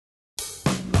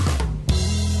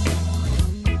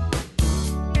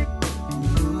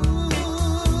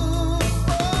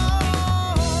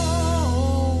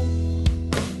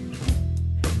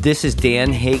This is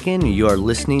Dan Hagen. You are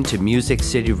listening to Music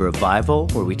City Revival,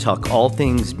 where we talk all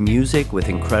things music with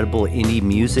incredible indie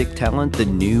music talent, the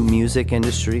new music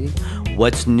industry,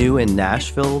 what's new in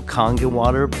Nashville, kangen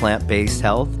water, plant-based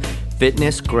health,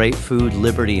 fitness, great food,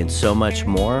 liberty, and so much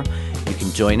more. You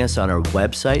can join us on our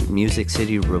website,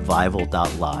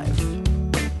 musiccityrevival.live.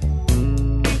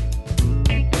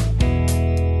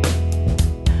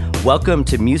 Welcome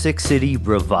to Music City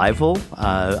Revival.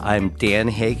 I'm Dan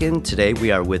Hagen. Today we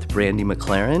are with Brandi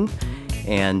MacLaren.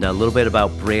 And a little bit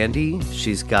about Brandi.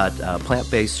 She's got a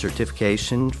plant-based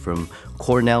certification from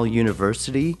Cornell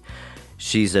University.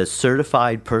 She's a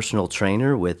certified personal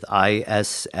trainer with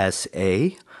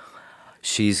ISSA.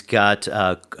 She's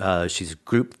a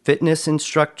group fitness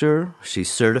instructor.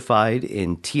 She's certified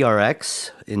in TRX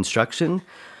instruction.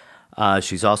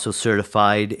 She's also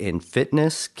certified in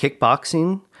fitness,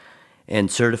 kickboxing,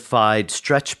 and certified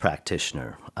stretch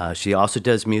practitioner. She also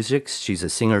does music. She's a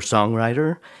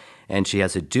singer-songwriter, and she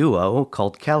has a duo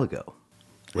called Caligo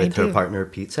with her partner,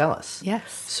 Pete Salas.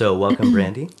 Yes. So welcome,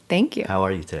 Brandi. Thank you. How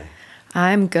are you today?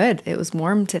 I'm good. It was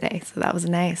warm today, so that was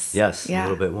nice. Yes, a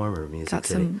little bit warmer Music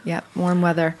City. Warm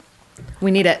weather.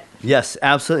 We need it. Yes,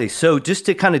 absolutely. So just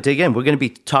to kind of dig in, we're going to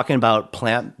be talking about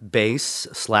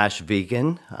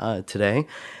plant-based/vegan today.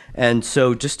 And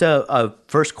so just a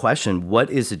first question, what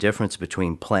is the difference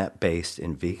between plant-based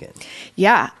and vegan?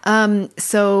 Yeah.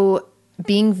 So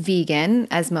being vegan,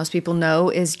 as most people know,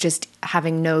 is just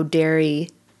having no dairy,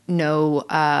 no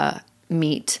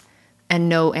meat, and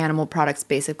no animal products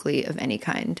basically of any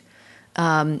kind.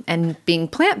 And being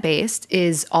plant-based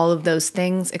is all of those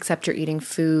things except you're eating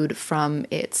food from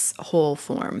its whole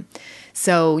form.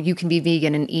 So you can be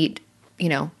vegan and eat,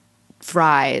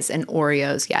 fries and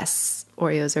Oreos. Yes,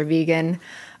 Oreos are vegan,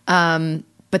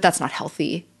 but that's not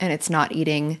healthy, and it's not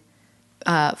eating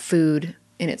food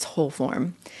in its whole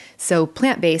form. So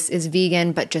plant-based is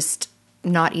vegan, but just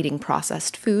not eating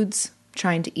processed foods,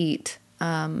 trying to eat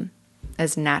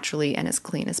as naturally and as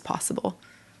clean as possible.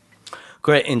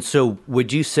 Great. And so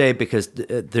would you say, because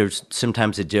there's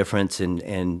sometimes a difference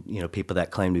in people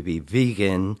that claim to be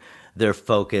vegan, their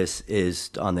focus is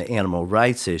on the animal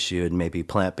rights issue, and maybe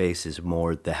plant-based is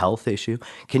more the health issue.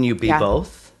 Can you be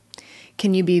both?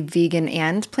 Can you be vegan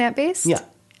and plant-based? Yeah.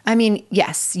 I mean,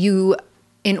 yes.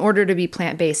 In order to be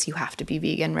plant-based, you have to be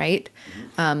vegan, right?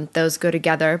 Mm-hmm. Those go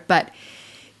together. But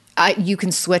you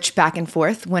can switch back and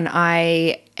forth. When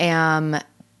I am,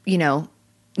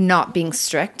 not being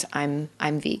strict, I'm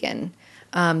vegan.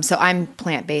 So I'm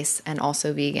plant-based and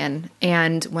also vegan.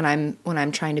 And when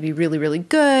I'm trying to be really, really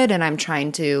good,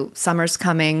 and summer's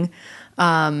coming,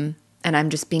 and I'm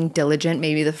just being diligent,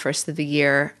 maybe the first of the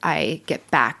year, I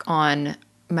get back on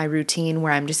my routine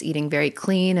where I'm just eating very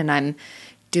clean, and I'm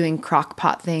doing crock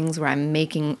pot things where I'm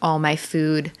making all my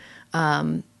food.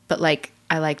 But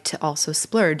I like to also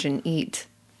splurge and eat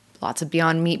lots of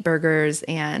Beyond Meat burgers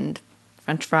and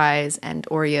French fries and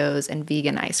Oreos and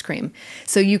vegan ice cream.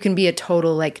 So you can be a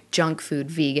total junk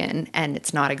food vegan, and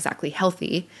it's not exactly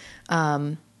healthy.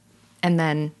 And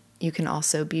then you can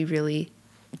also be really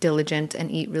diligent and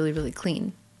eat really, really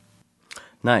clean.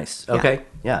 Nice. Okay.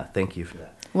 Yeah. Thank you for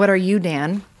that. What are you,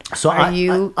 Dan? So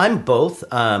I'm both.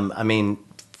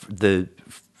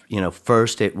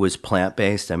 First it was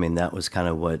plant-based. I mean, that was kind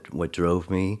of what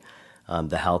drove me.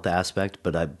 The health aspect,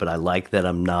 but I like that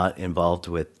I'm not involved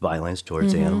with violence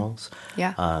towards animals.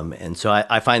 Yeah. And so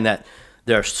I find that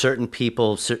there are certain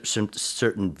people,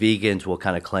 certain vegans will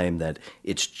kind of claim that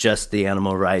it's just the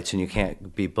animal rights and you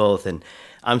can't be both. And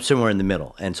I'm somewhere in the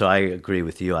middle. And so I agree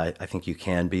with you. I think you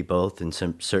can be both, and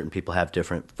certain people have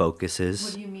different focuses.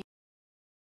 What do you mean?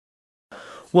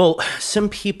 Well, some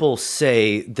people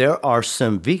say there are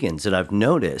some vegans that I've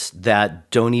noticed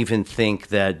that don't even think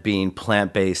that being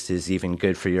plant-based is even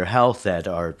good for your health, that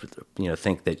are,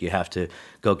 think that you have to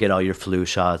go get all your flu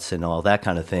shots and all that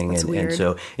kind of thing. That's weird.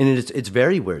 And it's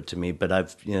very weird to me,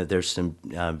 but there's some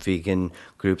vegan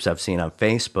groups I've seen on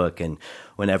Facebook, and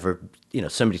whenever,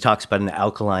 somebody talks about an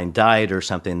alkaline diet or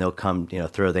something, they'll come,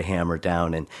 throw the hammer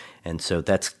down, and so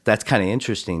that's kind of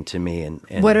interesting to me. And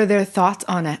what are their thoughts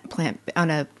on a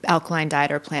alkaline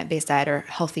diet or plant-based diet or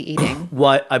healthy eating?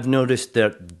 Well, I've noticed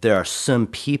that there are some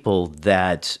people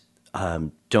that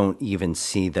don't even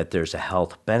see that there's a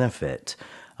health benefit.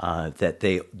 Some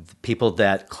people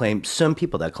that claim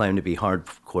to be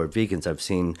hardcore vegans, I've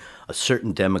seen a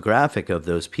certain demographic of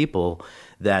those people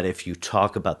that if you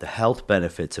talk about the health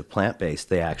benefits of plant-based,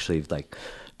 they actually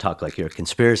talk like you're a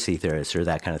conspiracy theorist or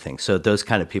that kind of thing. So those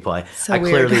kind of people, I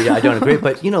clearly I don't agree.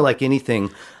 But like anything,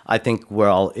 I think we're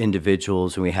all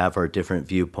individuals and we have our different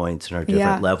viewpoints and our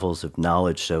different levels of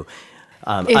knowledge. So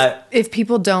If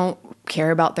people don't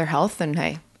care about their health, then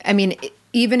hey, I mean,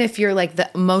 even if you're like the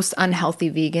most unhealthy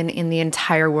vegan in the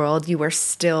entire world, you are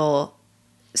still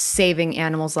saving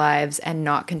animals' lives and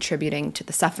not contributing to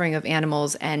the suffering of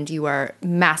animals, and you are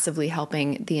massively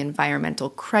helping the environmental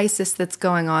crisis that's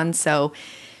going on. So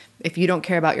if you don't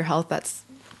care about your health, that's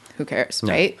who cares,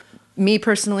 right? Me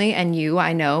personally and you,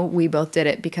 I know we both did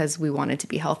it because we wanted to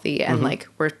be healthy and like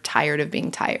we're tired of being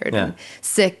tired and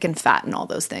sick and fat and all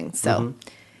those things. So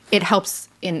it helps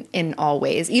in all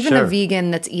ways. Even a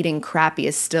vegan that's eating crappy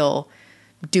is still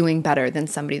doing better than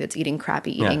somebody that's eating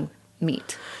crappy eating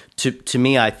meat. To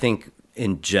me, I think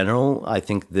in general, I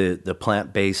think the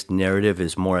plant-based narrative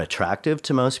is more attractive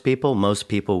to most people. Most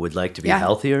people would like to be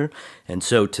healthier. And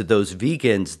so to those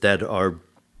vegans that are,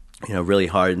 really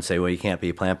hard and say, well, you can't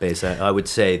be plant-based, I would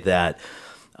say that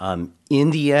in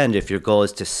the end, if your goal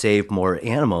is to save more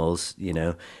animals,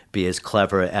 be as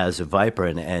clever as a viper.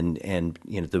 And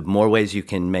the more ways you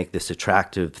can make this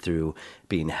attractive through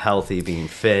being healthy, being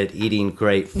fit, eating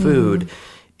great food,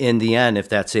 in the end, if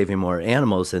that's saving more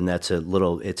animals, then it's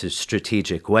a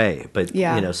strategic way. But,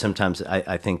 sometimes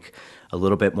I think a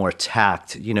little bit more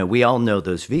tact. We all know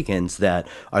those vegans that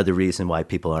are the reason why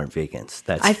people aren't vegans.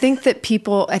 I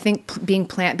think being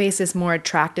plant-based is more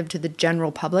attractive to the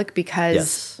general public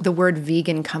because the word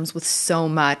vegan comes with so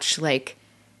much like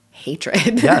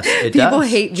hatred. Yes, it people does.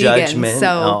 hate Judgment, vegans. So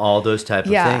all those type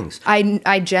of things.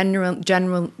 I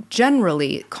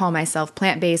generally call myself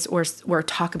plant-based or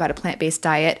talk about a plant-based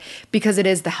diet because it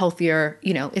is the healthier,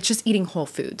 it's just eating whole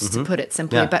foods to put it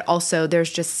simply. But also there's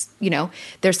just,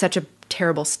 there's such a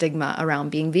terrible stigma around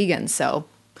being vegan. So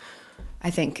I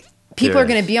think people are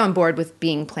going to be on board with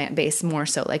being plant-based more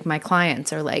so. Like my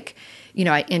clients are like,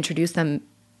 I introduce them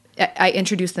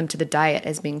to the diet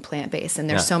as being plant-based and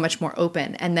they're so much more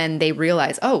open. And then they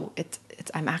realize, oh,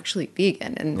 I'm actually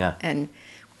vegan. And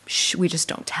we just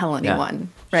don't tell anyone.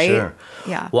 Right. Sure.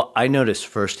 Yeah. Well, I noticed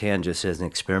firsthand just as an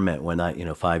experiment when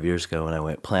I, 5 years ago when I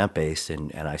went plant-based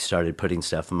and I started putting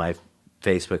stuff on my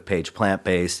Facebook page,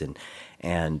 plant-based and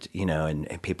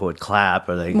people would clap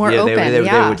or they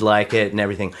would like it and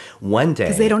everything. One day,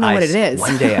 because they don't know what it is.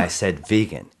 One day I said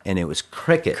vegan, and it was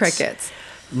crickets.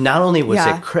 Not only was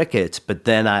it crickets, but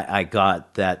then I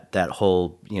got that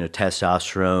whole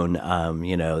testosterone,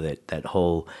 that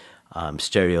whole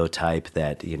stereotype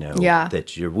that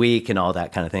that you're weak and all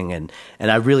that kind of thing, and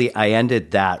I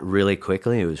ended that really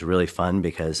quickly. It was really fun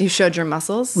because you showed your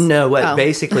muscles. No,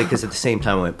 basically because at the same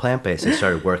time I went plant-based, I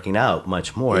started working out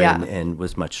much more and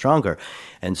was much stronger,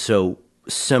 and so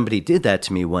somebody did that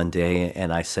to me one day,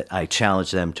 and I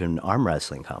challenged them to an arm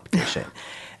wrestling competition.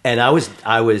 And I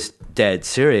was dead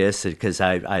serious because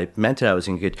I meant it. I was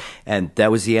in good, and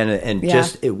that was the end.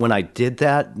 When I did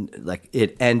that, like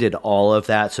it ended all of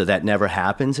that. So that never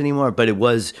happens anymore. But it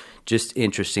was just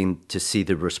interesting to see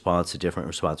the different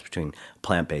response between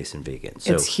plant-based and vegan.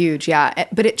 So, it's huge, yeah.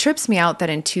 But it trips me out that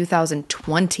in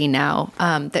 2020 now,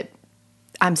 that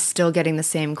I'm still getting the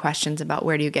same questions about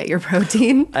where do you get your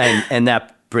protein, and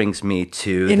that brings me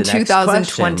to the next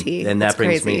 2020. Question. And that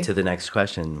brings me to the next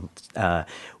question,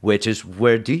 which is,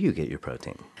 where do you get your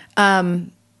protein?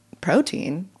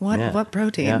 Protein? What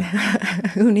protein? Yeah.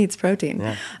 Who needs protein?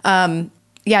 Yeah.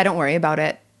 I don't worry about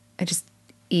it. I just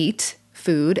eat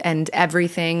food and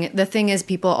everything. The thing is,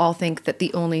 people all think that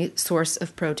the only source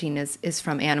of protein is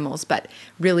from animals, but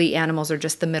really animals are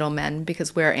just the middlemen,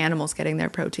 because where are animals getting their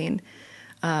protein?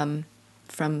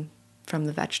 From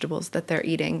the vegetables that they're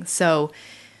eating. So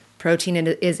protein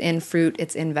is in fruit,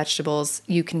 it's in vegetables.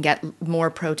 You can get more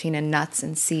protein in nuts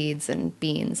and seeds and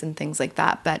beans and things like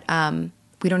that. But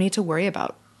we don't need to worry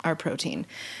about our protein.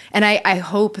 And I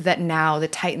hope that now the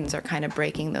Titans are kind of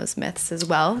breaking those myths as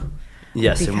well.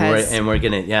 Yes, and we're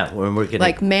gonna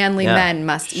like manly men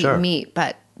must eat meat,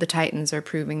 but the Titans are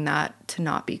proving that to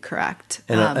not be correct.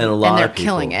 And a lot they're of people,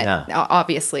 killing it,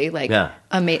 obviously. Or doing they're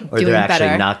actually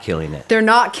better. Not killing it. They're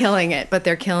not killing it, but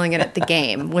they're killing it at the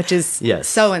game, which is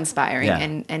so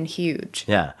inspiring and huge.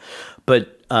 Yeah.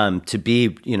 But to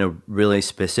be, really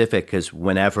specific, because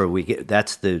whenever we get,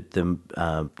 that's the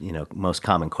most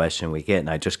common question we get, and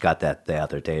I just got that the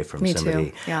other day from somebody. Me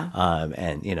too. Yeah.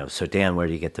 And so Dan, where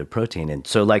do you get the protein? And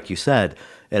so, like you said,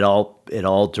 it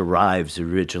all derives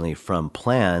originally from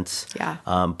plants. Yeah.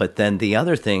 But then the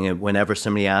other thing, whenever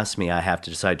somebody asks me, I have to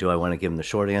decide, do I want to give them the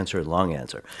short answer or the long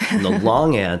answer? And the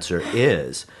long answer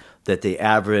is that the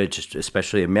average,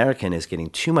 especially American, is getting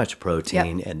too much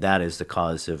protein, and that is the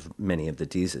cause of many of the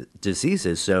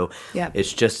diseases. So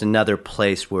it's just another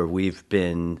place where we've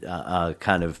been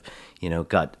kind of,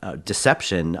 got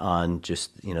deception on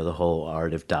just, the whole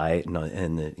art of diet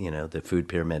and the, the food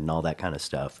pyramid and all that kind of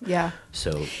stuff. Yeah.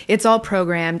 So it's all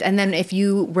programmed. And then if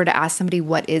you were to ask somebody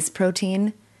what is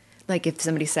protein, like if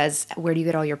somebody says, where do you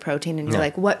get all your protein? And you're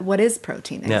like, what is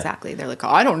protein exactly? They're like, oh,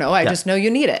 I don't know. I just know you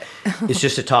need it. It's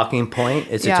just a talking point.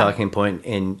 It's a talking point,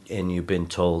 and you've been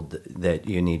told that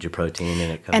you need your protein,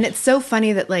 and it comes. And it's so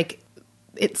funny that like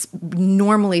it's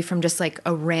normally from just like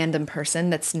a random person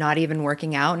that's not even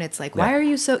working out, and it's like, why are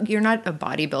you you're not a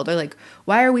bodybuilder? Like,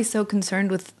 why are we so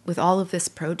concerned with all of this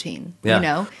protein?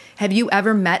 Yeah. Have you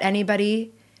ever met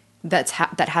anybody that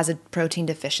has a protein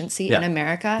deficiency in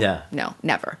America? Yeah. No,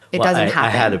 never. It doesn't happen. I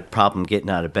had a problem getting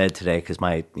out of bed today because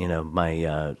my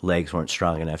legs weren't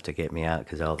strong enough to get me out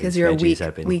because all these veggies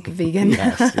I've been... weak vegan.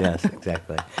 Yes,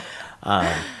 exactly.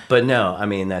 But no, I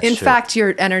mean, that's in true. fact,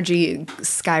 your energy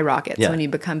skyrockets when you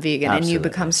become vegan. Absolutely. And you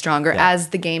become stronger as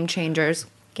the game changers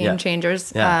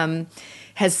has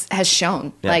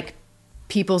shown. Yeah. Like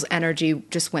people's energy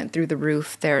just went through the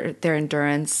roof. Their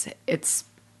endurance. It's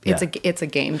a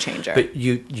game changer. But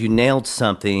you nailed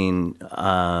something,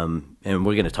 and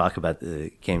we're going to talk about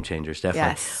the game changers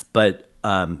definitely. Yes.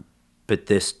 But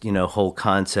this whole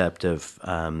concept of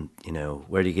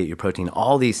where do you get your protein?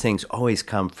 All these things always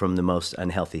come from the most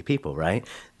unhealthy people, right?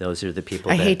 Those are the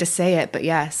people. I hate to say it, but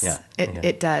yes,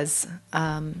 it does.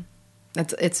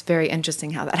 It's very interesting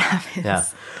how that happens. Yeah.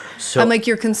 So I'm like,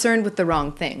 you're concerned with the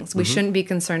wrong things. We shouldn't be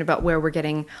concerned about where we're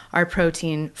getting our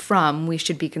protein from. We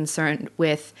should be concerned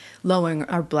with lowering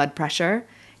our blood pressure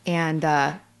and,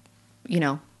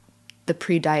 the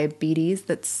pre-diabetes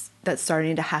that's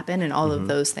starting to happen and all of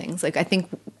those things. Like, I think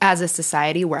as a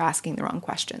society, we're asking the wrong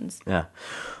questions. Yeah.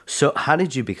 So how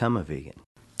did you become a vegan?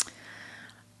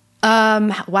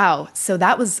 Wow. So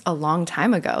that was a long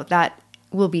time ago. That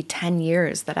will be 10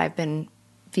 years that I've been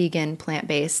vegan,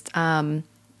 plant-based,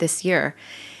 this year.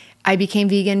 I became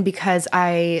vegan because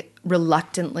I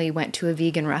reluctantly went to a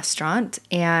vegan restaurant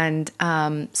and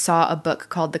saw a book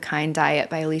called The Kind Diet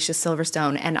by Alicia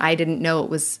Silverstone, and I didn't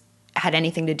know it had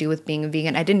anything to do with being a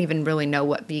vegan. I didn't even really know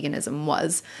what veganism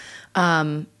was.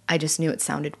 I just knew it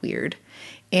sounded weird.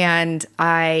 And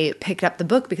I picked up the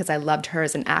book because I loved her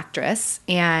as an actress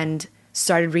and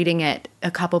started reading it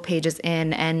a couple pages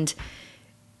in, and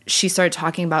she started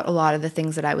talking about a lot of the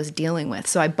things that I was dealing with.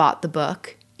 So I bought the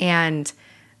book, and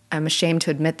I'm ashamed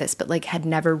to admit this, but like had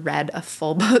never read a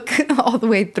full book all the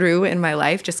way through in my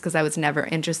life just because I was never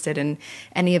interested in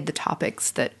any of the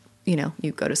topics that,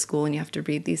 you go to school and you have to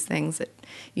read these things that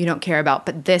you don't care about.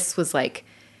 But this was like,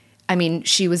 I mean,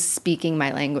 she was speaking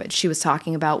my language. She was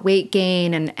talking about weight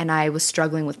gain, and I was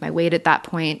struggling with my weight at that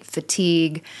point,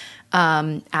 fatigue,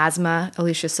 asthma.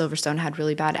 Alicia Silverstone had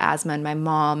really bad asthma, and my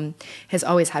mom has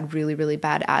always had really, really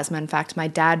bad asthma. In fact, my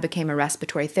dad became a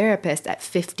respiratory therapist at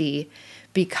 50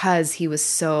 because he was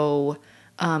so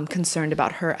concerned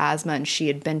about her asthma, and she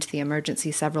had been to the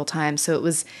emergency several times. So it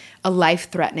was a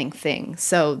life-threatening thing.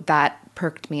 So that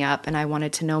perked me up, and I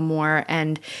wanted to know more.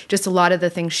 And just a lot of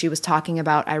the things she was talking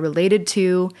about I related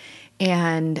to,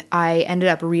 and I ended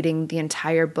up reading the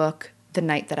entire book the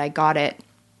night that I got it.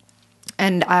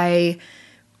 And I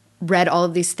read all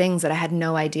of these things that I had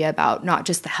no idea about, not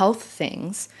just the health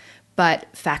things, but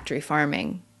factory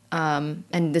farming.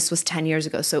 And this was 10 years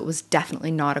ago, so it was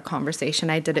definitely not a conversation.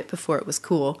 I did it before it was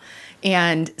cool.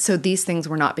 And so these things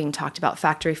were not being talked about: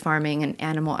 factory farming and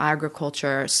animal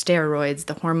agriculture, steroids,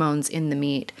 the hormones in the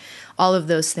meat, all of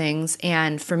those things.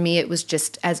 And for me, it was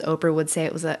just, as Oprah would say,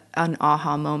 it was an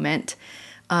aha moment.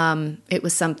 It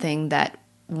was something that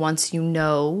once you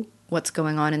know what's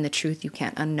going on in the truth, you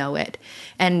can't unknow it.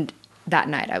 And that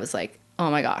night I was like,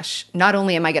 oh my gosh, not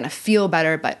only am I going to feel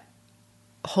better, but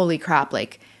holy crap,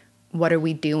 like, what are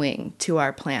we doing to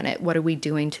our planet? What are we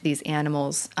doing to these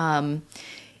animals?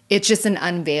 It's just an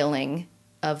unveiling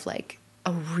of like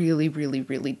a really, really,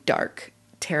 really dark,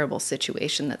 terrible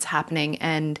situation that's happening.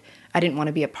 And I didn't want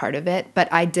to be a part of it, but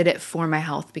I did it for my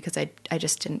health because I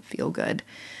just didn't feel good.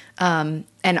 And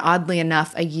oddly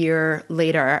enough, a year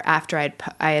later, after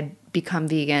I had become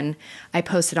vegan, I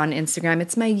posted on Instagram,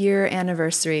 it's my year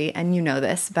anniversary, and you know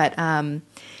this, but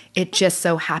it just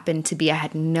so happened to be, I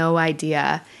had no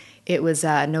idea. It was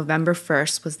November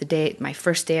 1st was the day, my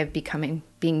first day of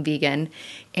being vegan,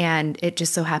 and it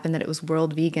just so happened that it was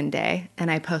World Vegan Day,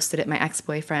 and I posted it. My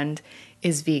ex-boyfriend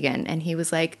is vegan, and he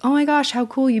was like, oh my gosh, how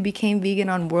cool, you became vegan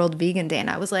on World Vegan Day. And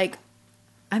I was like,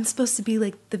 I'm supposed to be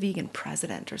like the vegan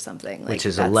president or something. Like, which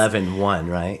is 11/1,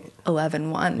 right?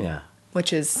 11/1. Yeah.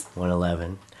 which is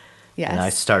 111. yes. And I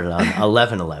started on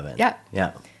 1111. Yeah.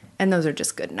 Yeah. And those are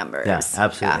just good numbers. Yeah,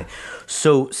 absolutely. Yeah.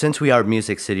 So since we are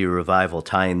Music City Revival,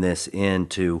 tying this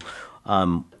into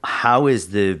how is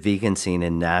the vegan scene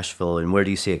in Nashville, and where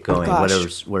do you see it going?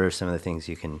 Gosh. What are some of the things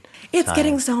you can It's tie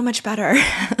getting in? so much better,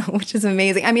 which is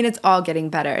amazing. I mean, it's all getting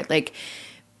better. Like,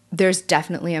 there's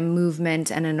definitely a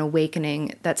movement and an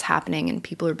awakening that's happening, and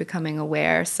people are becoming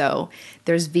aware. So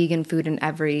there's vegan food in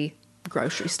every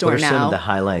grocery store What are now. some of the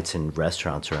highlights in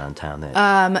restaurants around town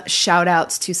that Shout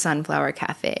outs to Sunflower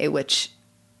Cafe, which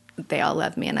they all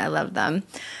love me and I love them.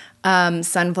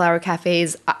 Sunflower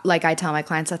Cafes, like I tell my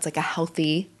clients, that's like a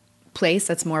healthy place.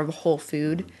 That's more of a whole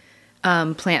food,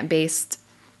 plant-based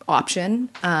option.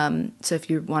 So if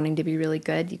you're wanting to be really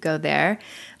good, you go there.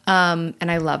 And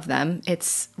I love them.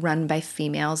 It's run by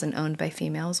females and owned by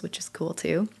females, which is cool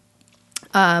too.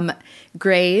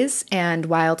 Gray's and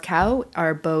Wild Cow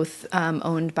are both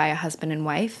owned by a husband and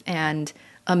wife, and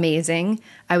amazing.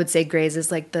 I would say Gray's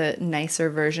is like the nicer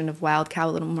version of Wild Cow,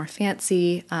 a little more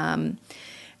fancy.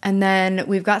 And then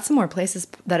we've got some more places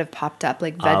that have popped up,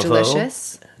 like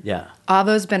Vegelicious. yeah.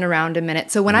 Avo's been around a minute.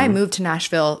 So when I moved to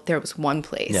Nashville, there was one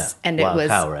place, Yeah. and Wild it was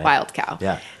Cow, right? Wild Cow.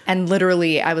 Yeah. And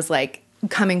literally, I was like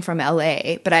coming from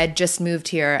LA, but I had just moved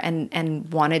here and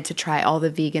wanted to try all the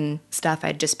vegan stuff.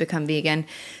 I'd just become vegan.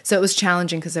 So it was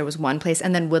challenging because there was one place,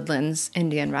 and then Woodlands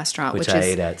Indian Restaurant, Which which I is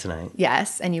ate at tonight.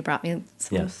 yes, and you brought me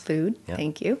some Yes. food. Yeah.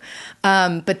 Thank you.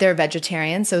 But they're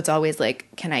vegetarian, so it's always like,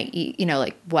 can I eat? You know,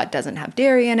 like what doesn't have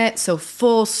dairy in it? So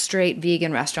full straight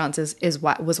vegan restaurants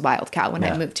was Wild Cow when I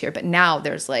Yeah. moved here. But now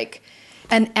there's like,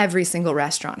 and every single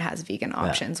restaurant has vegan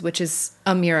options, which is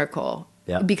a miracle.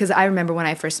 Yeah. Because I remember when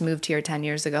I first moved here 10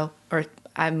 years ago, or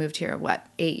I moved here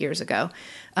 8 years ago.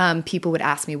 People would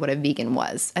ask me what a vegan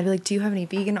was. I'd be like, "Do you have any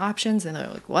vegan options?" And they're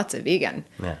like, "What's a vegan?"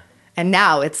 Yeah. And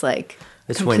now it's like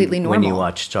It's completely normal. when you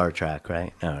watch Star Trek,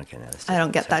 right? No, okay, no, that's I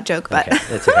don't get that joke, but okay,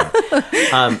 that's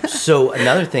okay. So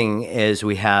another thing is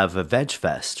we have a Veg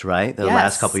Fest, right? The Yes.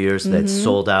 last couple of years that's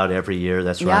sold out every year.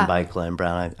 That's run Yeah. by Glenn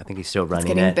Brown. I think he's still running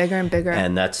getting it. bigger and bigger.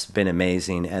 And that's been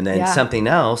amazing. And then Yeah. something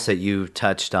else that you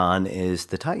touched on is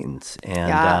the Titans. And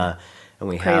Yeah. and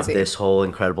we have Crazy. this whole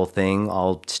incredible thing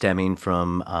all stemming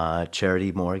from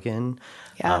Charity Morgan,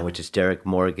 Yeah. which is Derek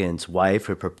Morgan's wife,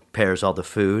 who prepares all the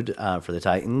food for the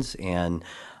Titans. And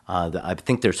I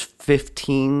think there's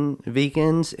 15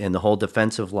 vegans, and the whole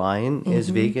defensive line is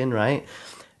Mm-hmm. vegan, right?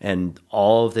 And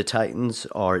all of the Titans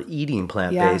are eating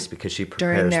plant-based Yeah. because she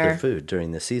During prepares their- their food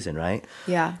during the season, right?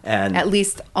 yeah, And at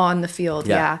least on the field,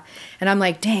 Yeah. yeah. And I'm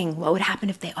like, dang, what would happen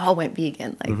if they all went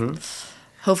vegan? Like, Mm-hmm.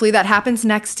 hopefully that happens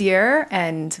next year,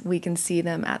 and we can see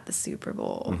them at the Super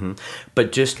Bowl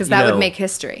but just because you that know, would make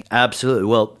history. Absolutely.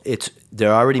 Well,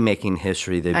 they're already making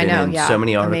history. They've I been know, in yeah. so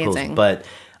many articles, Amazing. but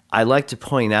I like to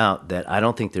point out that I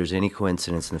don't think there's any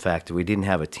coincidence in the fact that we didn't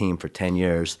have a team for 10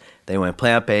 years. They went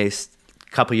plant-based.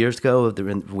 A couple years ago,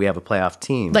 we have a playoff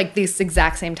team. Like this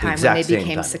exact same time Exact when they same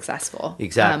became time. successful.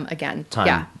 Exact again. time,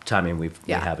 Yeah. timing we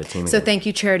Yeah. have a team. So again. thank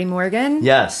you, Charity Morgan.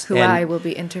 Yes, Who and- I will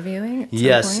be interviewing. At some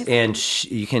Yes, point. and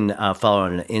you can follow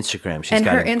her on Instagram. She's And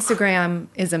got her a- Instagram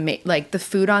is amazing. Like the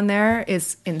food on there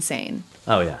is insane.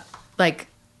 Oh yeah. Like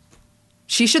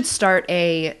she should start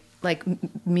a like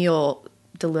meal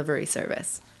delivery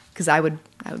service because I would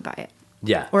buy it,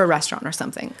 Yeah. or a restaurant or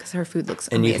something because her food looks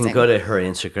And amazing. you can go to her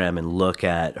Instagram and look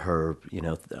at her,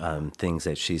 things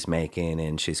that she's making,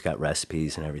 and she's got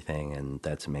recipes and everything, and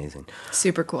that's amazing.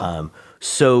 Super cool.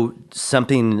 So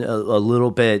something a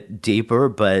little bit deeper,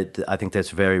 but I think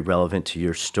that's very relevant to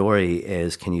your story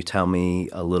is, can you tell me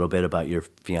a little bit about your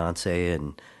fiance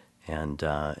and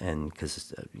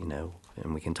because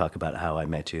and we can talk about how I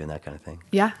met you and that kind of thing.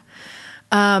 Yeah.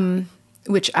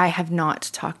 Which I have not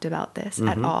talked about this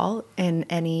at all in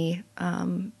any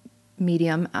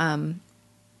medium.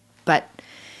 But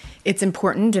it's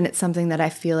important, and it's something that I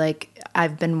feel like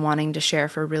I've been wanting to share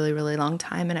for a really, really long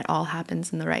time, and it all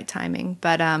happens in the right timing.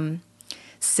 But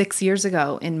 6 years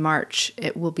ago in March,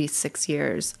 it will be 6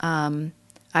 years,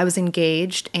 I was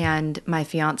engaged, and my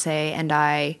fiance and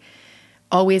I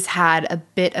always had a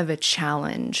bit of a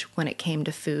challenge when it came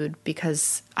to food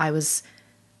because I was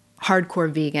hardcore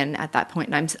vegan at that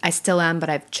point, and I still am, but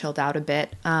I've chilled out a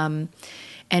bit.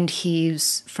 And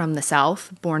he's from the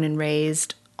South, born and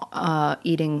raised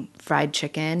eating fried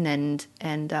chicken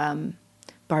and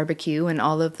barbecue and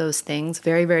all of those things.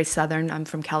 Very, very Southern. I'm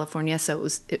from California, so it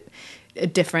was a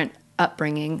different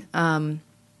upbringing.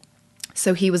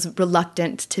 So he was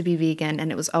reluctant to be vegan,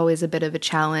 and it was always a bit of a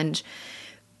challenge.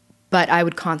 But I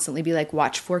would constantly be like,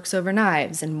 watch Forks Over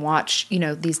Knives and watch,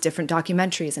 these different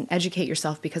documentaries and educate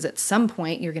yourself, because at some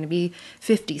point you're going to be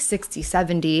 50, 60,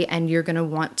 70, and you're going to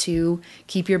want to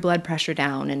keep your blood pressure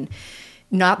down. And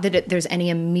not that there's any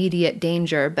immediate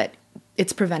danger, but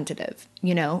it's preventative,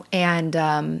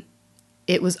 And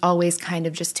it was always kind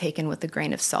of just taken with a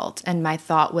grain of salt. And my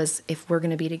thought was, if we're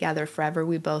going to be together forever,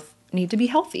 we both need to be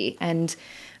healthy and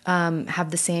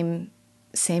have the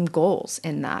same goals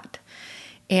in that.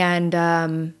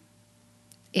 And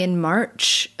in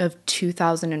March of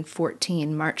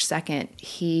 2014, March 2nd,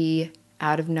 he,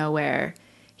 out of nowhere,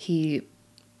 he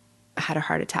had a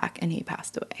heart attack and he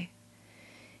passed away.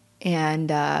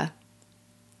 And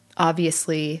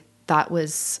obviously that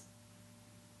was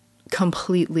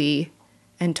completely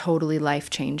and totally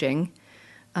life-changing.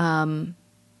 But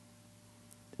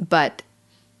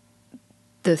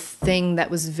the thing that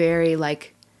was very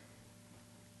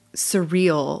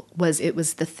surreal was, it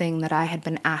was the thing that I had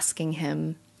been asking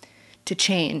him to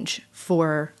change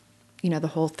for, the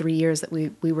whole 3 years that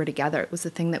we were together. It was the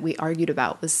thing that we argued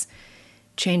about, was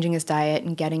changing his diet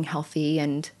and getting healthy,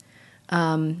 and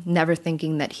never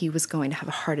thinking that he was going to have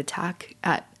a heart attack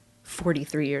at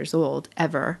 43 years old,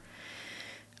 ever.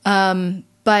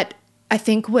 But I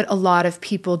think what a lot of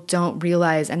people don't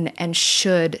realize and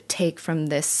should take from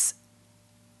this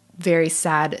very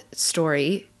sad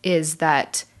story is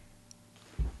that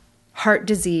heart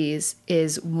disease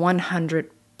is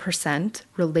 100%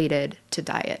 related to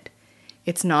diet.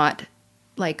 It's not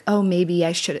like, oh, maybe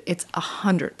I should. It's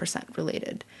 100%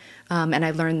 related. And I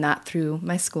learned that through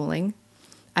my schooling.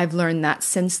 I've learned that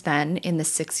since then, in the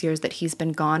 6 years that he's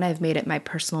been gone, I've made it my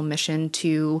personal mission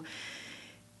to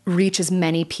reach as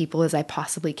many people as I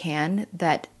possibly can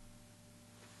that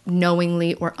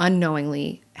knowingly or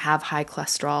unknowingly have high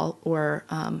cholesterol or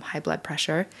high blood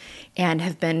pressure, and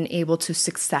have been able to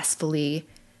successfully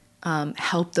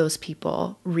help those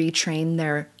people retrain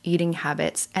their eating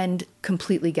habits and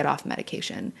completely get off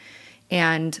medication.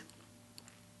 And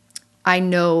I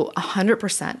know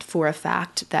 100% for a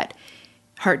fact that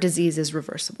heart disease is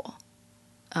reversible.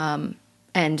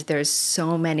 And there's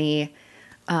so many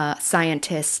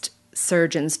scientists,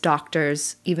 surgeons,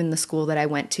 doctors, even the school that I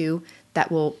went to, that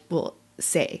will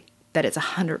say that it's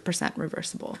 100%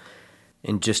 reversible.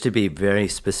 And just to be very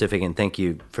specific, and thank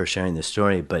you for sharing this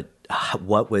story, but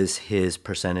what was his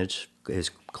percentage, his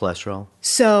cholesterol?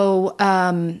 So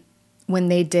when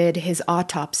they did his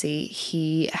autopsy,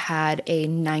 he had a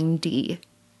 90%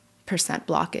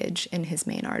 blockage in his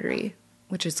main artery,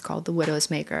 which is called the widow's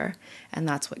maker, and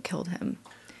that's what killed him.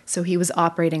 So he was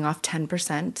operating off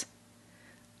 10%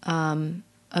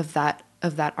 of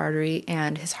that artery,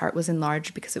 and his heart was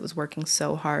enlarged because it was working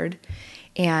so hard.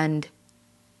 And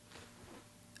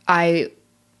I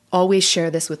always share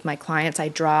this with my clients. I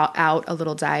draw out a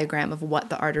little diagram of what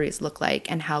the arteries look like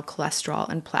and how cholesterol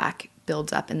and plaque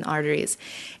builds up in the arteries.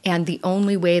 And the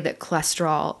only way that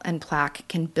cholesterol and plaque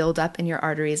can build up in your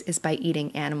arteries is by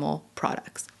eating animal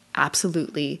products.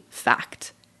 Absolutely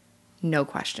fact. No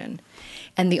question.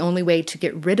 And the only way to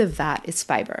get rid of that is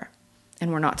fiber.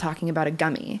 And we're not talking about a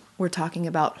gummy. We're talking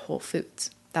about whole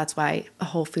foods. That's why a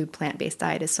whole food plant-based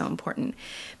diet is so important,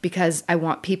 because I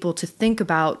want people to think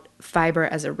about fiber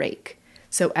as a rake.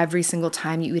 So every single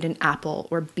time you eat an apple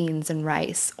or beans and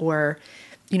rice or,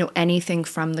 anything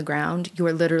from the ground,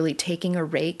 you're literally taking a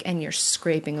rake and you're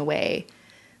scraping away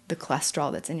the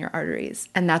cholesterol that's in your arteries.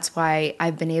 And that's why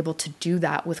I've been able to do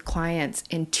that with clients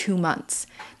in 2 months.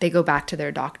 They go back to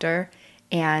their doctor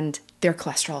and their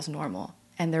cholesterol is normal.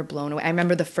 And they're blown away. I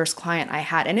remember the first client I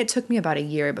had, and it took me about a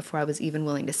year before I was even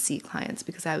willing to see clients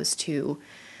because I was too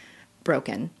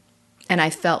broken. And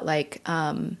I felt like,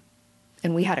 and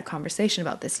we had a conversation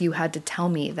about this, you had to tell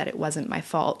me that it wasn't my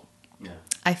fault. Yeah.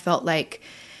 I felt like,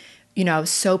 I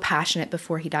was so passionate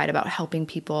before he died about helping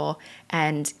people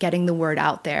and getting the word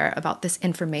out there about this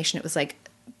information. It was like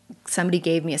somebody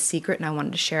gave me a secret and I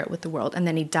wanted to share it with the world. And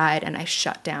then he died and I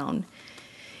shut down.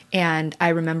 And I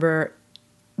remember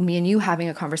me and you having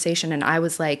a conversation, and I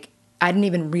was like, I didn't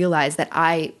even realize that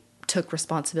I took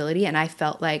responsibility, and I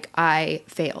felt like I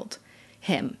failed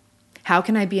him. How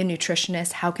can I be a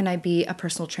nutritionist? How can I be a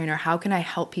personal trainer? How can I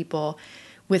help people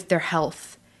with their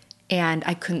health? And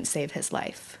I couldn't save his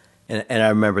life. And I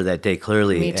remember that day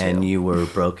clearly. Me too. And you were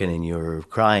broken and you were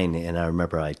crying. And I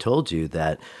remember I told you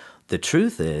that the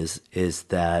truth is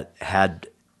that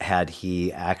had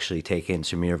he actually taken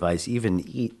some of your advice, even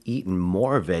eaten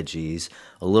more veggies,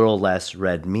 a little less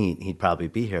red meat, he'd probably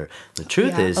be here. The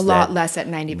truth is a lot less at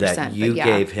 90%. That you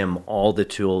gave him all the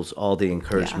tools, all the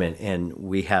encouragement, and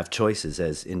we have choices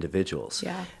as individuals.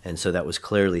 Yeah. And so that was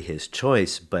clearly his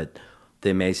choice. But the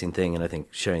amazing thing, and I think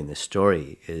sharing this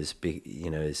story is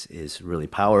really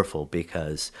powerful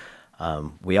because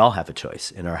we all have a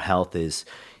choice, and our health is,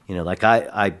 like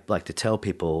I like to tell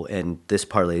people, and this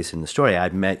parlays in the story. I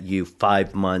met you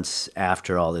 5 months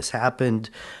after all this happened.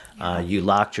 You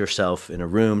locked yourself in a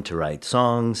room to write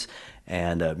songs.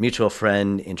 And a mutual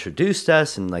friend introduced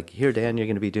us, and like, here, Dan, you're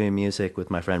going to be doing music with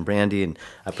my friend Brandi, and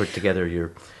I put together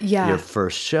your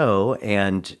first show.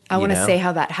 And I want to say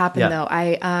how that happened, Yeah.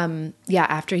 though.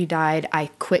 After he died, I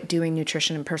quit doing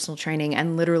nutrition and personal training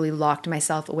and literally locked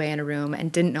myself away in a room and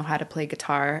didn't know how to play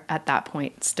guitar at that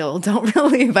point. Still don't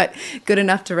really, but good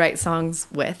enough to write songs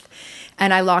with.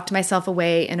 And I locked myself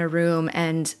away in a room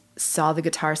and saw the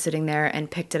guitar sitting there and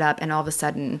picked it up, and all of a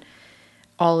sudden,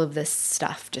 all of this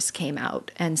stuff just came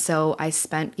out. And so I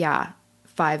spent,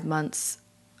 5 months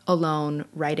alone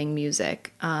writing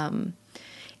music.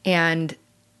 And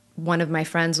one of my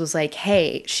friends was like,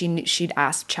 hey, she'd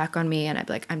check on me, and I'd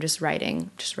be like, I'm just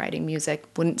writing music.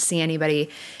 Wouldn't see anybody.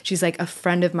 She's like, a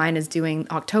friend of mine is doing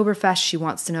Oktoberfest. She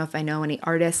wants to know if I know any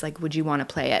artists. Like, would you want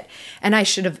to play it? And I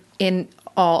should have, in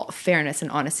all fairness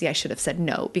and honesty, I should have said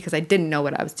no, because I didn't know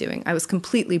what I was doing. I was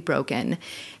completely broken.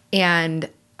 And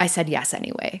I said yes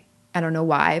anyway. I don't know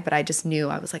why, but I just knew.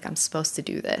 I was like, I'm supposed to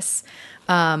do this.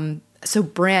 So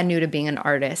brand new to being an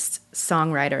artist,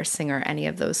 songwriter, singer, any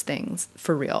of those things,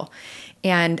 for real.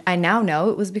 And I now know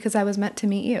it was because I was meant to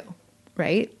meet you,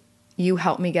 right? You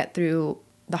helped me get through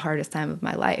the hardest time of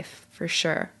my life, for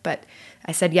sure. But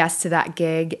I said yes to that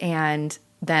gig, and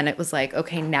then it was like,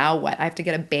 okay, now what? I have to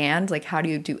get a band? Like, how do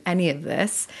you do any of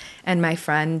this? And my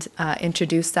friend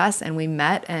introduced us, and we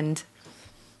met, and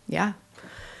yeah.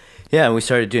 Yeah, and we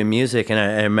started doing music, and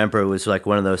I remember it was like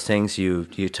one of those things you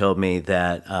told me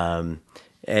that,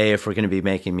 if we're going to be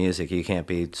making music, you can't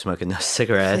be smoking those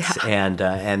cigarettes, and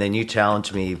then you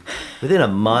challenged me within a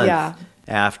month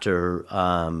after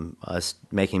us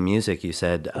making music. You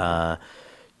said,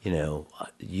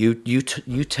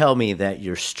 you tell me that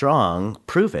you're strong,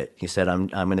 prove it. You said, I'm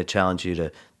going to challenge you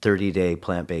to 30-day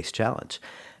plant-based challenge.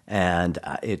 And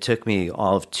it took me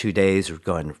all of 2 days of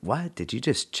going, what? Did you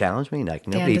just challenge me? Like,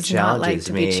 nobody Dan does challenges not like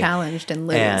to me. be challenged and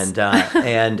lose.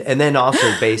 And then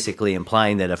also basically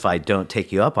implying that if I don't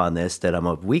take you up on this, that I'm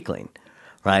a weakling,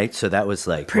 right? So that was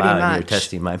like, Pretty wow, much. you're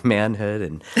testing my manhood.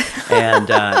 And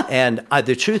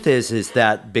the truth is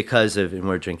that because of, and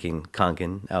we're drinking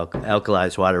kangen,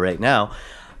 alkalized water right now.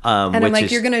 And I'm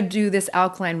like, you're going to do this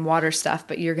alkaline water stuff,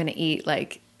 but you're going to eat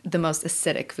like the most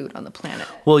acidic food on the planet.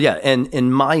 Well, yeah, and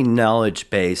in my knowledge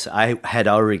base, I had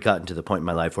already gotten to the point in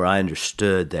my life where I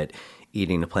understood that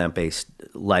eating a plant-based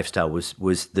lifestyle was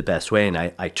the best way. And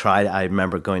I tried. I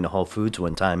remember going to Whole Foods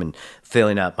one time and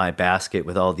filling up my basket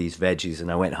with all these veggies,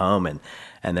 and I went home and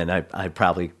then I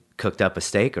probably cooked up a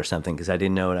steak or something because I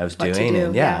didn't know what I was doing.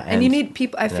 And and you need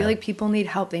people. I feel like people need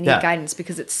help. They need guidance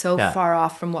because it's so far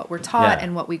off from what we're taught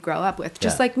and what we grow up with.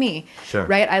 Just like me,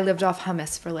 right? I lived off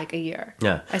hummus for like a year.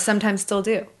 Yeah, I sometimes still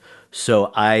do.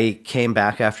 So I came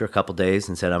back after a couple days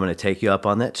and said, I'm going to take you up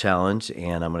on that challenge,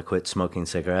 and I'm going to quit smoking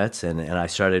cigarettes. And I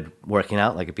started working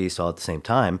out like a beast all at the same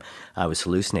time. I was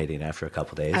hallucinating after a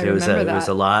couple days. It was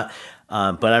a lot.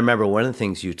 But I remember one of the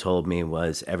things you told me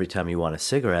was every time you want a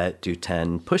cigarette, do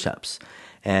 10 push-ups.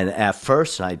 And at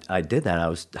first, I did that. I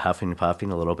was huffing and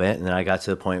puffing a little bit, and then I got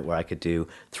to the point where I could do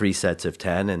 3 sets of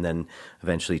 10, and then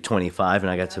eventually 25,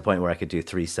 and I got to the point where I could do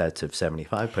 3 sets of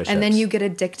 75 push-ups. And then you get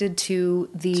addicted to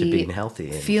being healthy,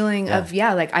 feeling of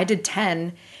like I did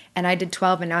 10, and I did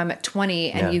 12, and now I'm at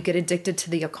 20, and you get addicted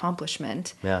to the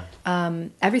accomplishment. Yeah.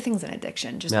 Everything's an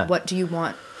addiction. Just what do you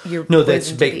want your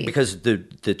that's big because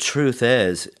the truth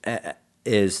is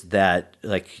that,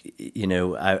 like,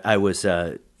 I was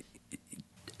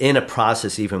in a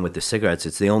process, even with the cigarettes.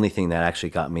 It's the only thing that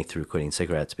actually got me through quitting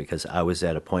cigarettes, because I was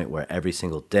at a point where every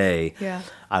single day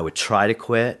I would try to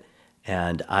quit,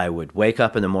 and I would wake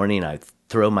up in the morning, I'd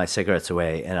throw my cigarettes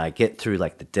away, and I'd get through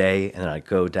like the day, and then I'd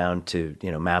go down to,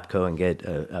 MAPCO and get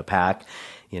a pack,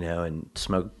 and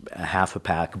smoke a half a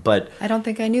pack. But I don't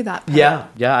think I knew that part. Yeah,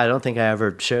 I don't think I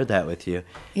ever shared that with you.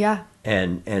 Yeah.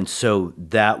 And so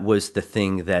that was the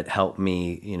thing that helped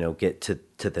me, get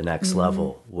to the next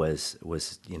level was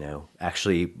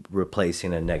actually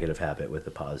replacing a negative habit with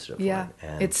a positive one. Yeah,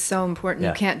 it's so important.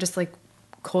 You can't just like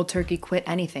cold turkey quit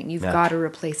anything. You've got to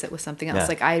replace it with something else.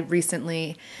 Like I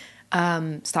recently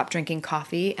stopped drinking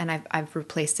coffee, and I've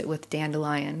replaced it with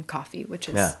dandelion coffee, which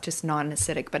is just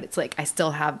non-acidic, but it's like I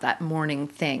still have that morning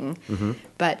thing.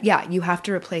 But you have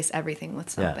to replace everything with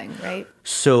something, right?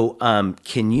 So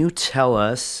can you tell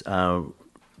us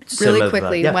really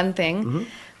quickly one thing?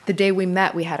 The day we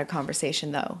met, we had a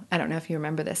conversation, though. I don't know if you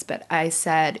remember this, but I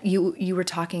said, you were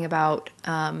talking about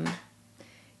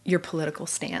your political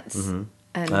stance. Mm-hmm.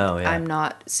 And Oh, yeah. I'm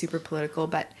not super political,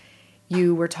 but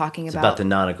you were talking About the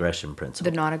non-aggression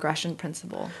principle. The non-aggression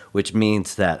principle. Which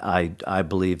means that I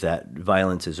believe that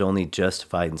violence is only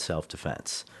justified in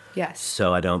self-defense. Yes.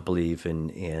 So I don't believe in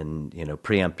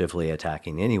preemptively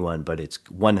attacking anyone, but it's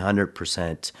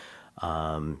 100%.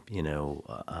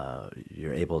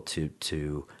 You're able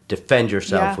to defend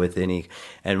yourself with any.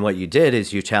 And what you did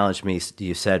is you challenged me.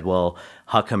 You said, "Well,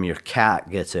 how come your cat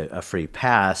gets a free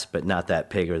pass, but not that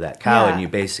pig or that cow?" Yeah. And you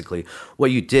basically, what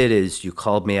you did is you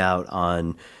called me out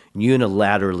on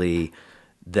unilaterally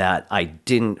that I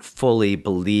didn't fully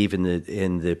believe in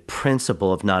the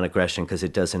principle of non-aggression because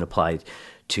it doesn't apply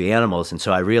to animals. And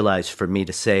so I realized for me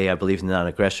to say I believe in the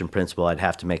non-aggression principle, I'd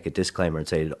have to make a disclaimer and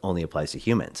say it only applies to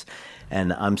humans.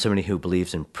 And I'm somebody who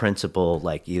believes in principle,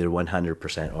 like either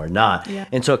 100% or not. Yeah.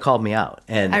 And so it called me out.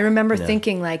 And I remember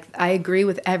thinking, like, I agree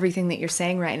with everything that you're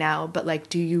saying right now, but like,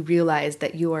 do you realize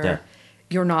that you're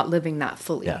not living that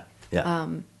fully? Yeah. Yeah.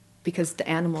 Because the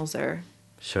animals are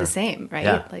the same, right?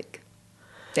 Yeah. Like,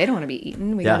 they don't want to be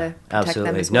eaten. We gotta protect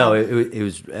them as well. No, it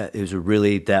was a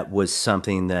really, that was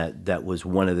something that was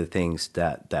one of the things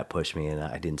that pushed me, and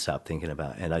I didn't stop thinking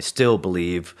about. And I still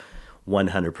believe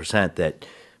 100% that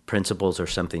principles are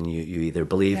something you either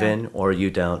believe in or you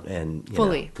don't. And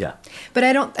fully. But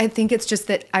I think it's just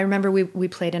that I remember we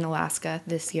played in Alaska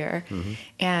this year,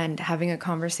 and having a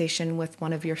conversation with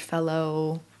one of your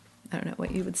fellow, I don't know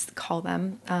what you would call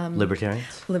them.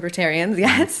 Libertarians,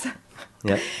 yes.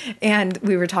 Yeah. And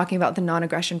we were talking about the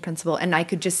non-aggression principle, and I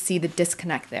could just see the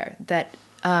disconnect there. That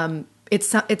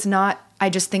it's not. I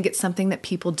just think it's something that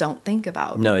people don't think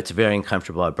about. No, it's very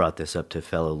uncomfortable. I brought this up to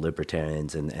fellow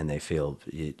libertarians, and they feel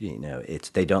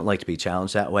they don't like to be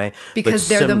challenged that way because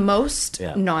they're the most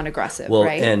non-aggressive,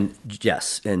 right? And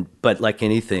yes, but like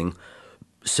anything,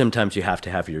 sometimes you have to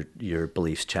have your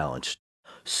beliefs challenged.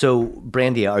 So,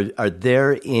 Brandi, are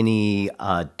there any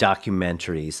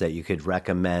documentaries that you could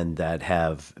recommend that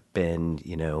have been,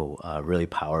 really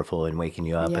powerful in waking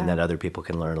you up and that other people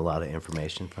can learn a lot of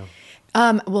information from?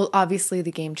 Well, obviously,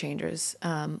 The Game Changers,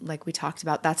 like we talked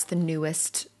about, that's the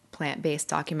newest plant-based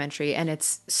documentary, and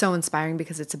it's so inspiring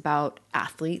because it's about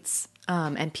athletes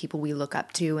and people we look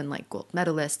up to, and like gold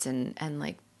medalists and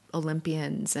like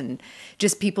Olympians, and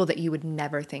just people that you would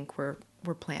never think were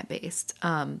plant-based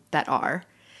that are.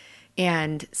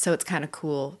 And so it's kind of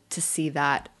cool to see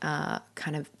that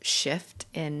kind of shift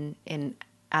in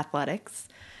athletics,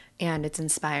 and it's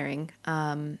inspiring.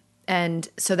 And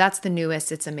so that's the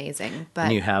newest. It's amazing. But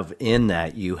and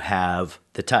you have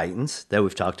the Titans that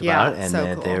we've talked about, and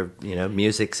so cool. They're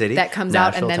Music City that comes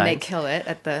Nashville out, and then Titans. they kill it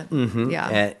at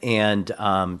the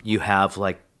and you have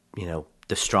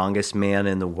the strongest man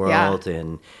in the world,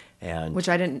 and which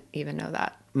I didn't even know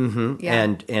that.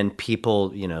 And people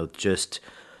just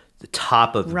the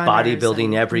top of runners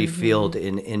bodybuilding, every field,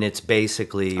 and it's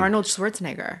basically Arnold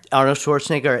Schwarzenegger. Arnold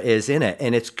Schwarzenegger is in it,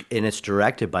 and it's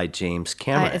directed by James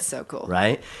Cameron. It's so cool,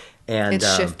 right? And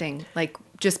it's shifting, like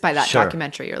just by that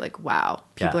documentary, you're like, wow,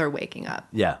 people are waking up.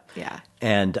 Yeah. Yeah.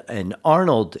 And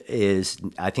Arnold is,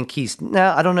 I think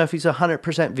I don't know if he's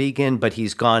 100% vegan, but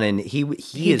he's gone, and he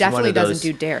is definitely one of those,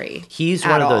 doesn't do dairy. He's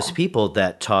one of those people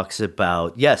that talks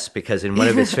about, because in one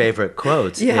of his favorite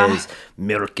quotes is,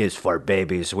 milk is for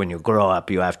babies. When you grow up,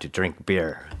 you have to drink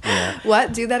beer. Yeah.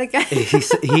 What? Do that again?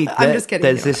 I'm just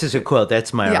kidding. This is a quote.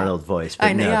 That's my Arnold voice. But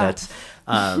I know. That's...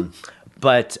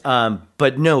 But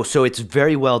no, so it's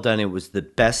very well done. It was the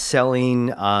best-selling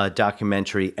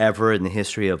documentary ever in the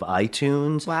history of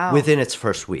iTunes. Wow. Within its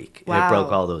first week. Wow. It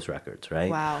broke all those records, right?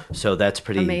 Wow. So that's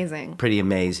pretty amazing. Pretty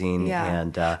amazing. Yeah.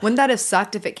 And wouldn't that have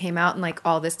sucked if it came out and like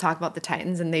all this talk about the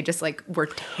Titans and they just like were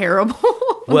terrible?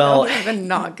 Well, that would have been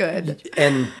not good.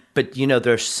 But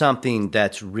there's something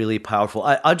that's really powerful.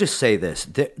 I'll just say this: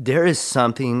 there is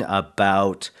something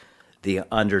about the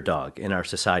underdog in our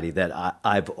society that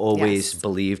I've always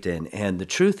believed in. And the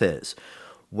truth is,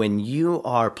 when you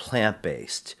are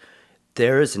plant-based,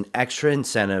 there is an extra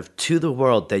incentive to the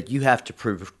world that you have to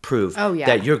prove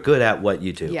that you're good at what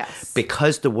you do. Yes.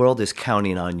 Because the world is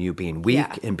counting on you being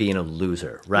weak and being a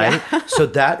loser, right? Yeah. So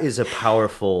that is a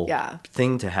powerful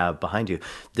thing to have behind you.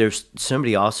 There's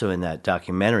somebody also in that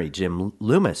documentary, Jim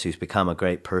Loomis, who's become a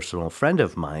great personal friend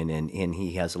of mine, and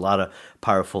he has a lot of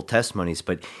powerful testimonies,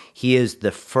 but he is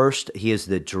the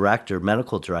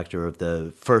medical director of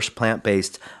the first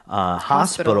plant-based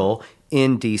hospital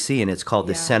in D.C., and it's called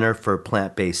the Center for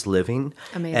Plant-Based Living.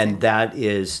 Amazing. And that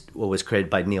is what was created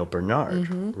by Neil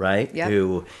Bernard, right? Yep.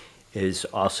 Who is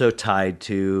also tied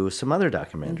to some other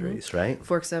documentaries, right?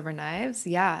 Forks Over Knives.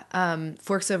 Yeah.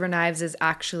 Forks Over Knives is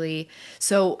actually,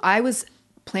 so I was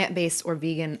plant-based or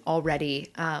vegan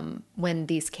already when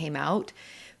these came out,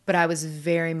 but I was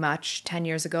very much 10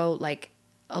 years ago, like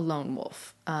a lone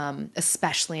wolf,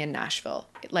 especially in Nashville.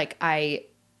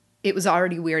 It was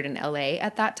already weird in LA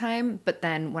at that time, but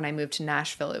then when I moved to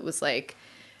Nashville, it was like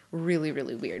really,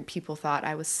 really weird. People thought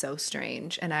I was so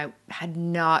strange, and I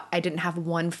didn't have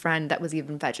one friend that was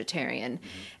even vegetarian.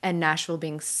 And Nashville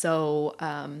being so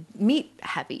meat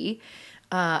heavy,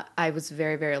 I was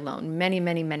very, very alone. Many,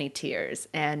 many, many tears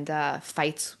and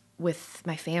fights with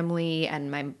my family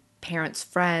and my parents'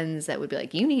 friends that would be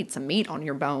like, you need some meat on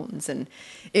your bones. And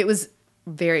it was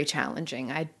very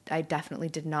challenging. I definitely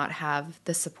did not have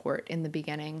the support in the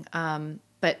beginning.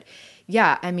 But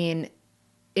yeah, I mean,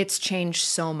 it's changed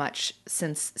so much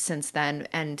since then.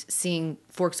 And seeing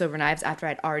Forks Over Knives after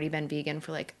I'd already been vegan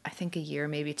for like, I think a year,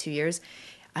 maybe 2 years,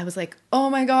 I was like, oh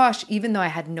my gosh, even though I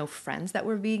had no friends that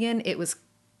were vegan, it was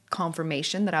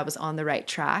confirmation that I was on the right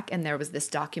track. And there was this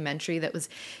documentary that was,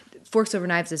 Forks Over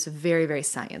Knives is very, very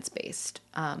science-based.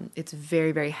 It's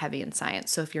very, very heavy in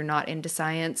science. So if you're not into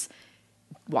science,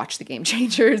 watch The Game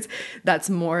Changers. That's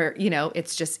more,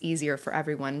 it's just easier for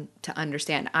everyone to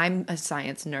understand. I'm a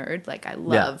science nerd. Like, I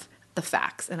love the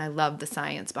facts and I love the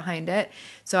science behind it.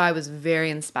 So I was very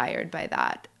inspired by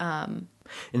that.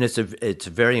 And it's a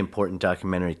very important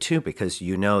documentary too, because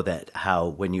you know that how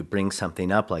when you bring something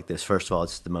up like this, first of all,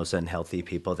 it's the most unhealthy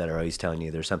people that are always telling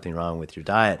you there's something wrong with your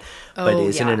diet. But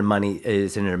isn't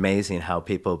it amazing how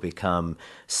people become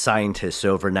scientists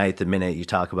overnight the minute you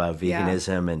talk about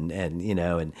veganism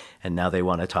and now they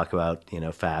want to talk about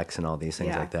facts and all these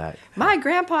things like that. My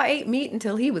grandpa ate meat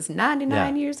until he was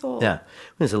 99 years old. Yeah,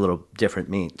 it's a little different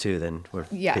meat too than what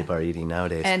people are eating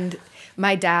nowadays. And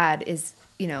my dad is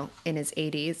in his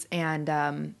 80s,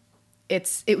 and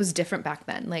it was different back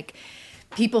then. Like,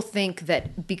 people think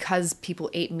that because people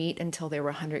ate meat until they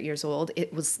were 100 years old,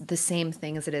 it was the same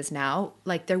thing as it is now.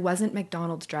 Like, there wasn't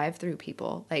McDonald's drive-through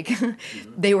people. Like,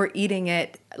 they were eating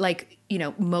it like,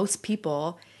 most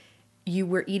people, you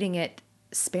were eating it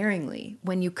sparingly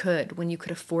when you could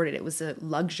afford it. It was a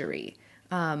luxury.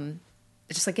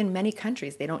 Just like in many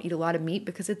countries, they don't eat a lot of meat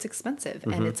because it's expensive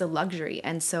and it's a luxury.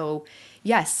 And so,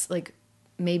 yes, like,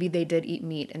 maybe they did eat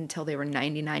meat until they were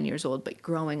 99 years old, but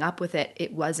growing up with it,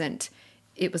 it was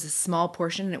a small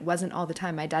portion and it wasn't all the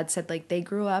time. My dad said, like, they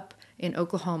grew up in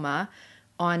Oklahoma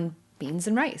on beans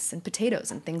and rice and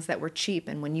potatoes and things that were cheap.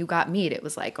 And when you got meat, it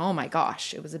was like, oh my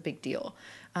gosh, it was a big deal.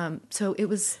 So it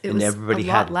was and everybody a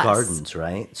lot had less. Gardens,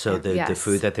 right? So the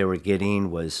food that they were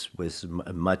getting was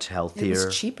much healthier. It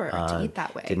was cheaper to eat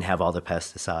that way. Didn't have all the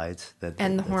pesticides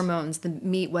and the hormones. The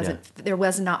meat wasn't. There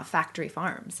was not factory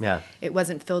farms. Yeah, it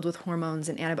wasn't filled with hormones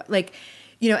and antibiotics. Like,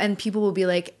 and people will be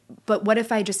like, but what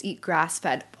if I just eat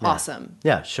grass-fed? Awesome.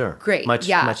 Yeah, sure. Great. Much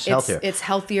healthier. It's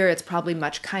healthier. It's probably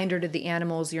much kinder to the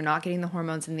animals. You're not getting the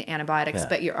hormones and the antibiotics,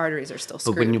 but your arteries are still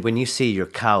screwed. But when you see your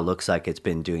cow looks like it's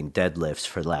been doing deadlifts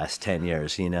for the last 10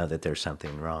 years, you know that there's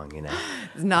something wrong,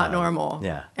 It's not normal.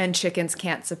 Yeah. And chickens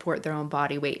can't support their own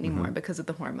body weight anymore because of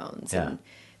the hormones. Yeah.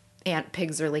 And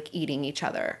pigs are like eating each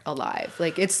other alive.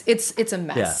 Like, it's a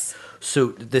mess. Yeah. So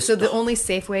the only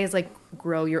safe way is like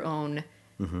grow your own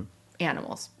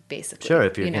animals, basically. Sure,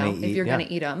 if you're going to eat, if you're going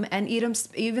to eat them, and eat them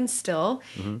even still,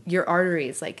 your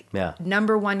arteries, like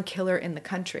number one killer in the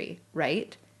country,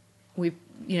 right? We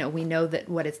know that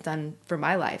what it's done for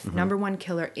my life. Number one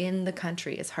killer in the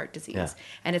country is heart disease,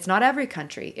 and it's not every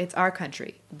country. It's our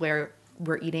country where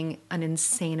we're eating an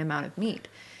insane amount of meat.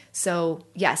 So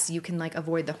yes, you can like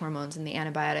avoid the hormones and the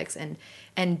antibiotics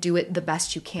and do it the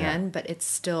best you can, but it's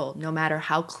still, no matter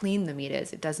how clean the meat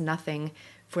is, it does nothing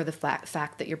for the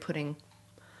fact that you're putting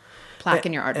plaque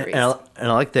in your arteries. And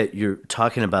I like that you're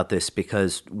talking about this,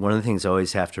 because one of the things I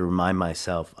always have to remind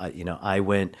myself, I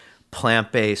went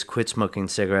plant-based, quit smoking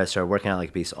cigarettes, started working out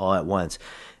like a beast all at once.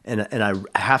 And I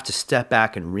have to step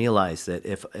back and realize that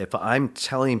if I'm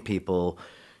telling people,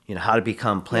 how to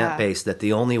become plant-based, that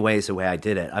the only way is the way I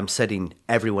did it, I'm setting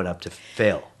everyone up to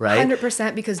fail, right?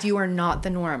 100%, because you are not the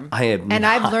norm. I am not. And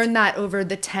I've learned that over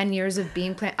the 10 years of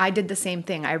being I did the same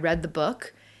thing. I read the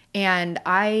book, and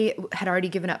I had already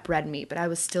given up red meat, but I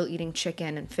was still eating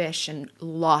chicken and fish and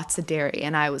lots of dairy,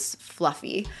 and I was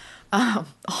fluffy. All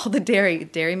the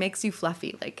dairy makes you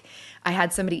fluffy. Like, I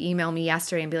had somebody email me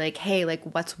yesterday and be like, hey, like,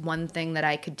 what's one thing that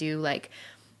I could do? Like,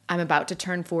 I'm about to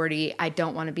turn 40. I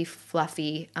don't want to be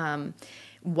fluffy.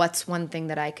 What's one thing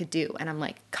that I could do? And I'm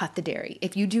like, cut the dairy.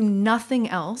 If you do nothing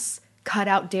else, cut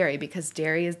out dairy, because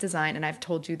dairy is designed, and I've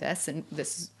told you this, and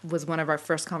this was one of our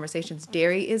first conversations,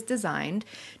 dairy is designed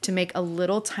to make a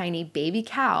little tiny baby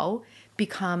cow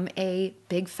become a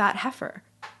big fat heifer.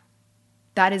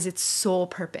 That is its sole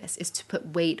purpose, is to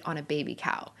put weight on a baby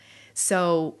cow.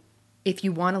 So if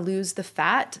you want to lose the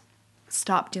fat,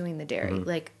 stop doing the dairy.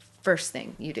 Like, first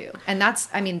thing you do. And that's,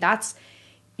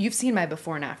 you've seen my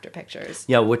before and after pictures.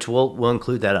 Yeah, which we'll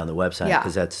include that on the website,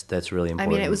 because that's really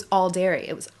important. It was all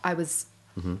dairy. I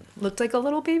looked like a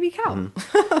little baby cow.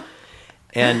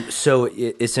 And so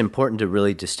it's important to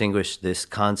really distinguish this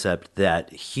concept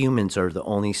that humans are the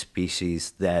only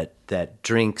species that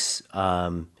drinks,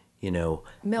 milk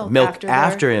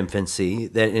after infancy.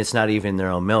 That it's not even their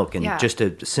own milk, and just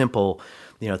a simple,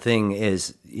 thing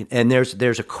is. And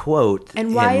there's a quote.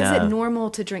 And why is it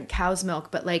normal to drink cow's milk?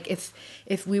 But like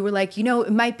if we were like,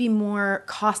 it might be more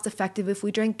cost effective if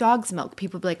we drank dog's milk,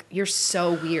 people would be like, you're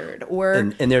so weird. Or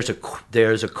and there's a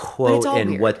quote in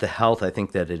weird. What the Health, I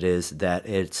think that it is, that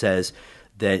it says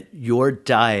that your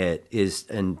diet is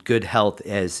and good health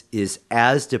is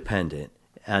as dependent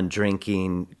on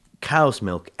drinking cow's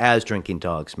milk as drinking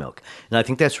dog's milk. And I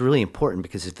think that's really important,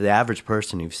 because if the average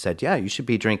person who've said, yeah, you should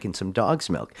be drinking some dog's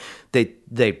milk, they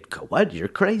go, what? You're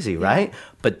crazy, right?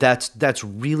 But that's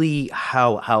really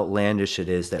how outlandish it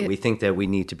is that we think that we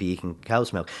need to be eating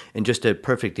cow's milk. And just a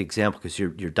perfect example, because your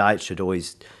diet should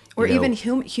always... Or even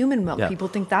human milk. People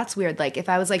think that's weird. Like, if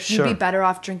I was like, you'd be better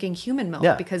off drinking human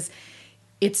milk, because...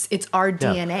 It's our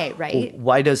DNA, right? Well,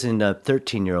 why doesn't a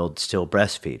 13-year-old still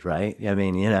breastfeed, right?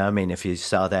 If you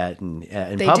saw that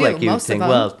in public, you'd think,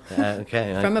 well,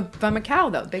 okay. From a cow,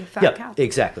 though, big fat cow.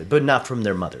 Exactly, but not from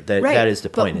their mother. That is the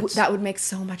point. But that would make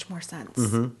so much more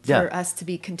sense for us to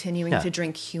be continuing to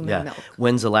drink human milk.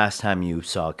 When's the last time you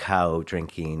saw a cow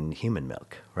drinking human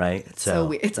milk, right? It's so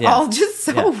weird. It's all just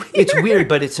so weird. It's weird,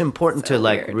 but it's important to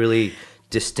really...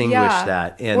 distinguish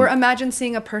that. Or imagine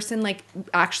seeing a person like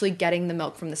actually getting the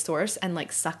milk from the source and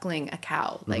like suckling a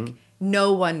cow. Like,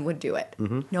 no one would do it.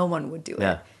 No one would do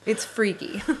it. It's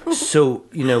freaky. So,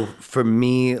 for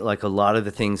me, like a lot of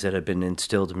the things that have been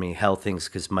instilled in me, health things,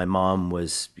 because my mom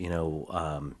was,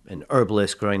 an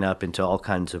herbalist growing up, into all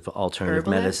kinds of alternative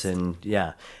medicine.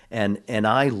 Yeah. And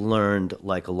I learned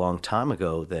like a long time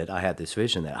ago that I had this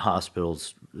vision that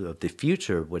hospitals of the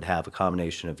future would have a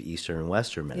combination of Eastern and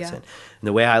Western medicine. And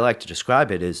the way I like to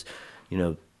describe it is,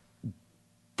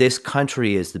 this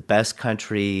country is the best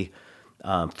country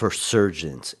for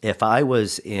surgeons. If I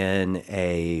was in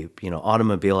a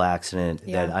automobile accident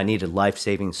that I needed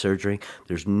life-saving surgery,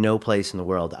 there's no place in the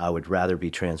world I would rather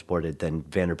be transported than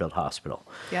Vanderbilt Hospital.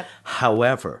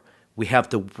 However, we have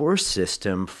the worst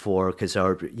system because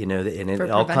our and it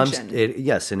all comes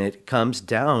and it comes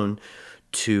down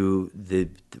to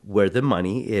where the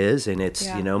money is, and it's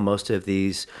most of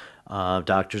these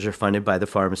doctors are funded by the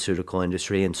pharmaceutical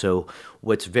industry. And so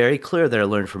what's very clear that I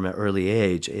learned from an early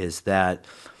age is that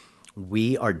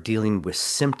we are dealing with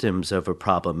symptoms of a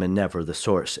problem and never the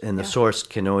source. And the source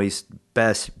can always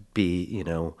best be,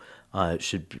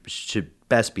 should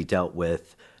best be dealt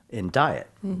with in diet,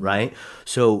 right?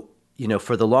 So,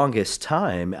 for the longest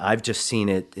time, I've just seen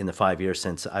it in the 5 years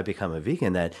since I become a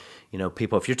vegan that,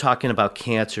 people, if you're talking about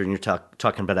cancer and you're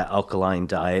talking about an alkaline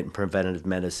diet and preventative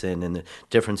medicine and the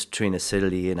difference between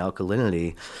acidity and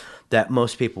alkalinity, that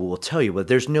most people will tell you, well,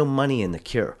 there's no money in the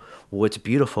cure. What's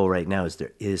beautiful right now is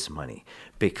there is money,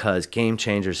 because Game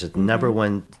Changers is the number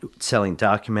one selling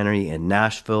documentary in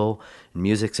Nashville,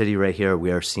 Music City right here.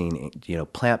 We are seeing,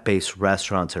 plant-based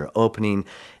restaurants that are opening,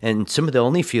 and some of the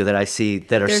only few that I see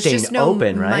that are staying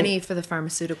open, right? There's money for the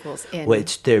pharmaceuticals in.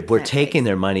 We're taking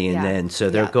their money, and then so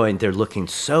they're looking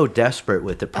so desperate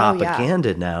with the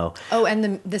propaganda now. Oh,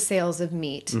 and the sales of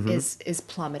meat is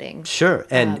plummeting. Sure,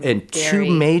 and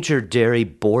two major dairy,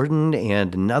 Borden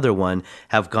and another one,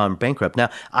 have gone bankrupt. Now,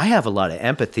 I have a lot of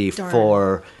empathy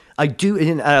for... I do,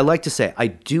 and I like to say, I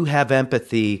do have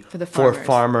empathy for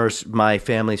farmers. My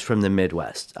family's from the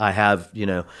Midwest. I have,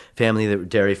 family that were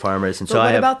dairy farmers, and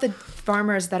what about the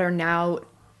farmers that are now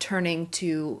turning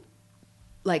to,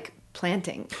 like,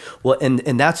 planting? Well, and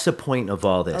that's the point of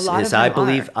all this. Is I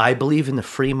believe in the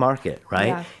free market,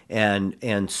 right? Yeah.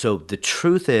 And so the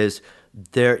truth is,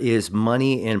 there is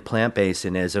money in plant-based,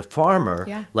 and as a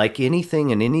farmer, like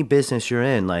anything in any business you're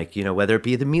in, like, whether it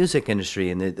be the music industry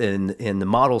and the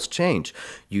models change,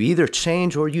 you either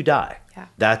change or you die. Yeah.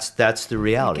 That's the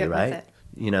reality, right?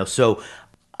 So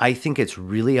I think it's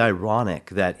really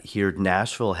ironic that here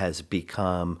Nashville has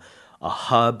become a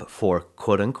hub for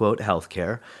quote unquote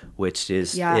healthcare, which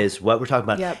is what we're talking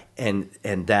about. Yep.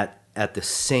 And that at the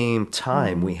same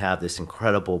time, we have this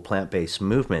incredible plant-based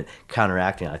movement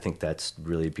counteracting. I think that's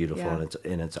really beautiful,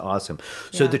 and it's awesome.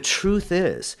 So the truth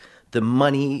is, the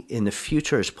money in the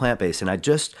future is plant-based. And I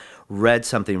just read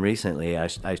something recently. I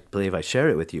believe I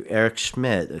shared it with you. Eric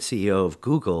Schmidt, the CEO of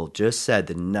Google, just said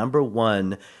the number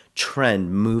one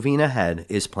trend moving ahead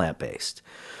is plant-based.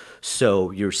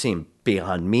 So you're seeing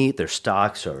Beyond Meat, their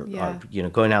stocks are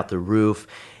going out the roof.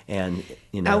 And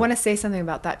I want to say something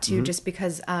about that too, just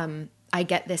because I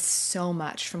get this so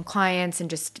much from clients and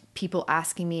just people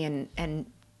asking me and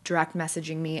direct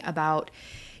messaging me about,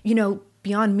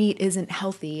 Beyond Meat isn't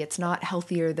healthy. It's not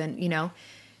healthier than,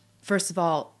 first of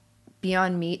all,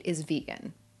 Beyond Meat is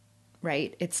vegan,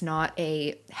 right? It's not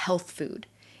a health food.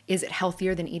 Is it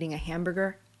healthier than eating a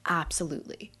hamburger?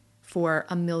 Absolutely. For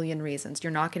a million reasons.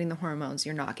 You're not getting the hormones.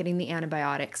 You're not getting the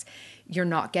antibiotics. You're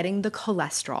not getting the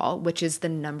cholesterol, which is the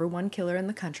number one killer in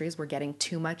the country. Is we're getting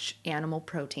too much animal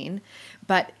protein.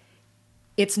 But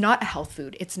it's not a health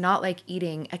food. It's not like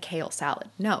eating a kale salad.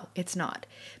 No, it's not.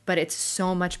 But it's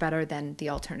so much better than the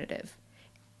alternative.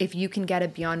 If you can get a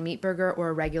Beyond Meat burger or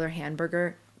a regular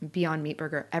hamburger, Beyond Meat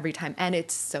burger every time. And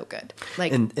it's so good.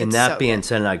 And that being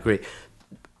said, and I agree,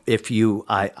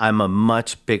 I'm a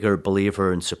much bigger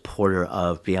believer and supporter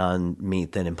of Beyond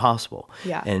Meat than Impossible.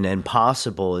 Yeah. And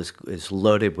Impossible is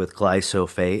loaded with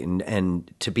glyphosate.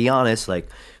 And to be honest,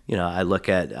 I look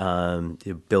at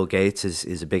Bill Gates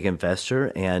is a big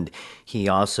investor, and he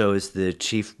also is the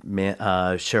chief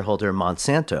shareholder of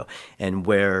Monsanto. And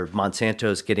where Monsanto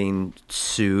is getting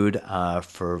sued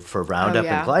for Roundup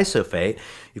and glyphosate,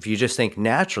 if you just think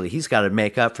naturally, he's got to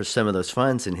make up for some of those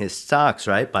funds in his stocks,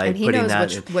 right? By and he putting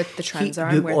knows that what the trends are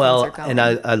and where things are going. And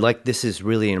I like, this is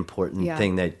really an important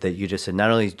thing that you just said. Not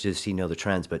only does he know the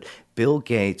trends, but Bill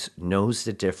Gates knows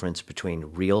the difference between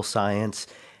real science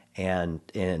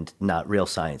and not real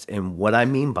science. And what I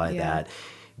mean by that,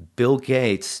 Bill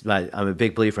Gates, I'm a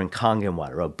big believer in kangen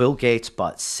water. Bill Gates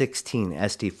bought 16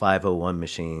 SD501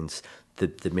 machines,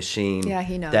 the machine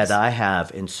he knows. that I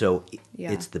have. And so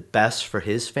it's the best for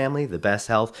his family, the best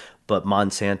health, but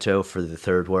Monsanto for the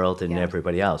third world and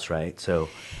everybody else, right? So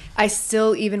I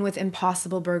still, even with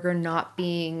Impossible Burger not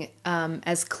being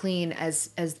as clean as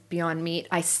Beyond Meat,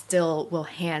 I still will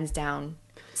hands down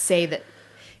say that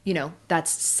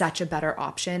that's such a better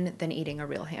option than eating a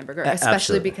real hamburger,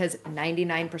 especially because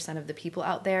 99% of the people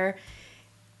out there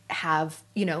have,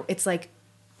 it's like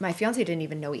my fiance didn't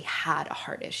even know he had a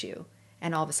heart issue,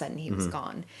 and all of a sudden he was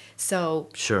gone. So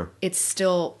it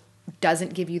still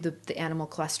doesn't give you the animal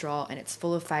cholesterol, and it's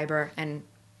full of fiber and,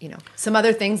 some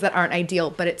other things that aren't ideal,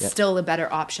 but it's still a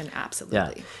better option.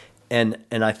 Absolutely. Yeah.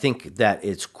 And I think that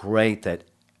it's great that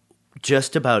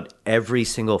just about every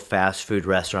single fast food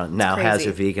restaurant now has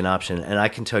a vegan option. And I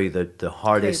can tell you the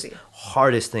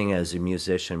hardest thing as a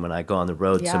musician when I go on the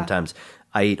road, sometimes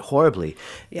I eat horribly.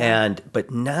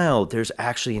 But now there's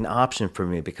actually an option for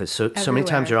me, because so many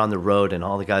times you're on the road and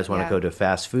all the guys want to go to a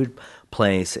fast food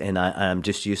place, and I'm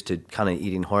just used to kind of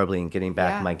eating horribly and getting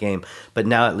back in my game. But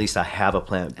now at least I have a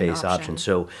plant-based option.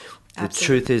 So the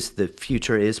truth is, the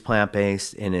future is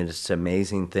plant-based, and it's an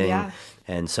amazing thing. Yeah.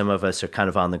 And some of us are kind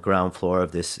of on the ground floor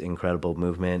of this incredible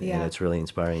movement, and it's really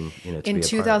inspiring. To in be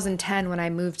 2010, when I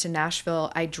moved to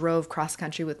Nashville, I drove cross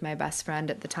country with my best friend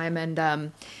at the time,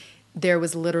 and there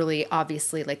was literally,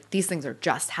 obviously, like, these things are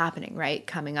just happening, right?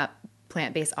 Coming up,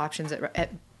 plant-based options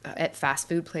at fast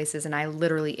food places, and I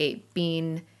literally ate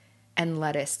bean and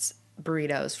lettuce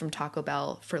burritos from Taco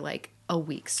Bell for like a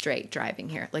week straight driving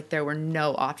here. Like, there were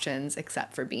no options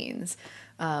except for beans.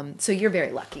 So you're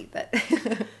very lucky that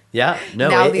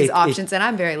these options, and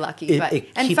I'm very lucky.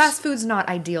 And fast food's not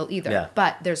ideal either,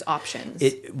 but there's options.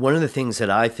 One of the things that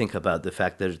I think about the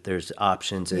fact that there's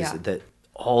options is that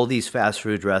all these fast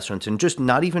food restaurants, and just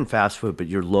not even fast food, but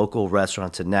your local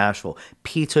restaurants in Nashville,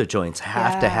 pizza joints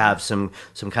have to have some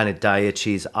kind of diet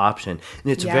cheese option.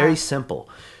 And it's very simple.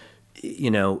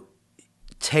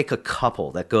 Take a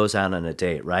couple that goes out on a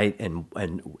date, right? And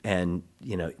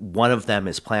one of them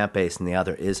is plant-based and the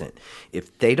other isn't.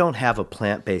 If they don't have a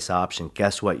plant-based option,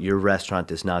 guess what? Your restaurant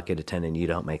does not get attended, and you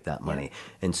don't make that money.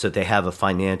 And so they have a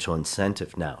financial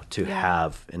incentive now to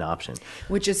have an option.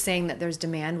 Which is saying that there's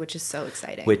demand, which is so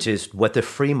exciting. Which is what the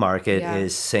free market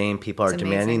is saying. People are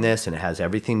demanding this, and it has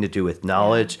everything to do with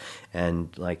knowledge.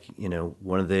 And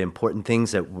one of the important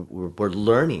things that we're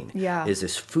learning is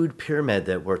this food pyramid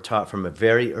that we're taught from a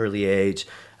very early age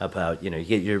about, you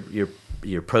get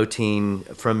your protein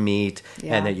from meat,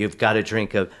 and that you've got to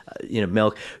drink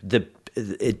milk.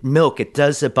 milk, it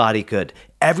does the body good.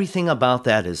 Everything about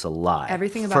that is a lie.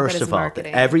 Everything about First that is of all,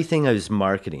 marketing. everything is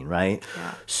marketing, right?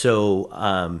 Yeah. So,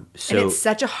 And it's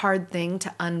such a hard thing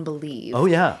to unbelieve. oh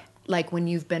yeah, Like when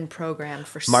you've been programmed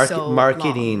for so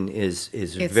marketing long. is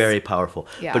very powerful.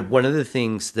 Yeah. But one of the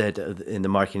things that in the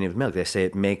marketing of milk, they say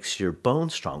it makes your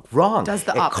bones strong. Wrong. Does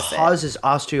the it opposite. causes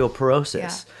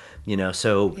osteoporosis. Yeah.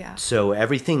 So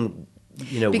everything.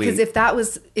 Because if that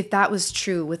was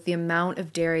true with the amount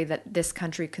of dairy that this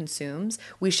country consumes,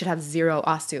 we should have zero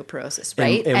osteoporosis,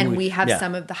 right? And we have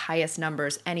some of the highest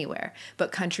numbers anywhere.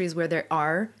 But countries where there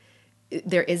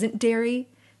isn't dairy,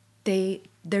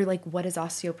 they're like, what is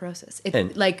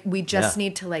osteoporosis? We just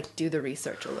need to like do the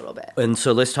research a little bit. And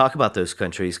so let's talk about those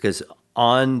countries, because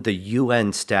on the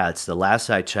UN stats, the last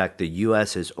I checked, the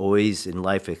U.S. is always in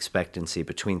life expectancy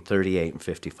between 38 and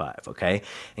 55, okay?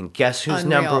 And guess who's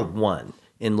Unreal. number one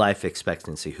in life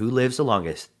expectancy? Who lives the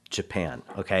longest? Japan,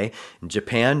 okay? In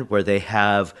Japan, where they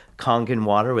have Kangen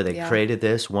water, where they created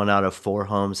this, 1 out of 4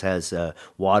 homes has a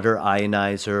water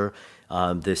ionizer.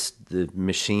 The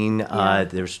machine,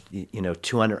 there's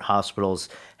 200 hospitals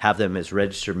have them as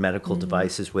registered medical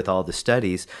devices with all the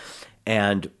studies.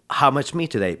 And how much meat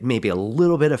do they? Maybe a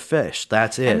little bit of fish.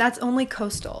 That's it. And that's only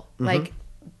coastal. Like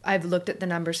I've looked at the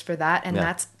numbers for that, and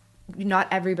that's not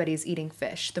everybody's eating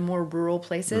fish. The more rural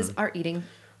places are eating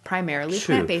primarily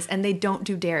plant-based, and they don't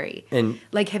do dairy. And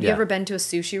like, have you ever been to a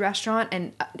sushi restaurant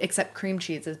and except cream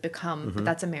cheese has become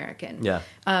that's American. Yeah.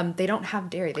 They don't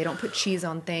have dairy. They don't put cheese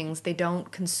on things. They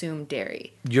don't consume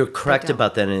dairy. You're correct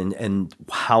about that, and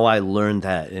how I learned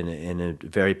that in a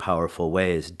very powerful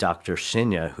way is Dr.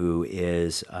 Shinya, who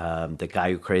is the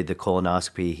guy who created the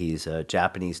colonoscopy. He's a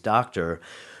Japanese doctor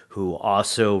who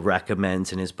also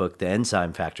recommends in his book The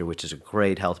Enzyme Factor, which is a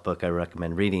great health book I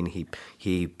recommend reading. He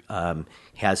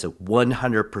has a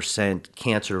 100%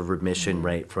 cancer remission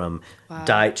rate from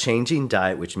changing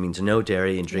diet, which means no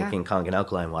dairy, and drinking Kangen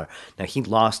alkaline water. Now, he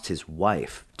lost his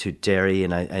wife to dairy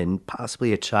and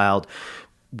possibly a child.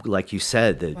 Like you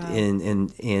said, that in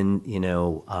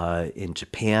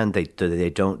Japan they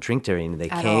don't drink dairy, and they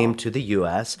came to the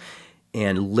U.S.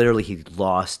 And literally, he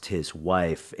lost his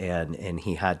wife, and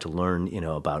he had to learn,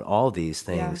 about all these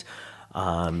things.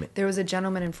 Yeah. There was a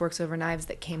gentleman in Forks Over Knives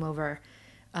that came over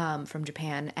from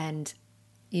Japan, and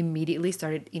immediately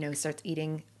started, he starts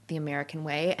eating the American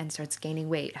way and starts gaining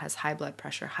weight, has high blood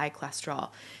pressure, high cholesterol,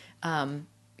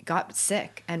 got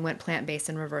sick and went plant-based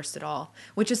and reversed it all,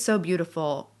 which is so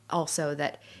beautiful. Also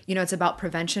that, it's about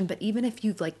prevention, but even if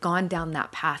you've like gone down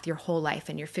that path your whole life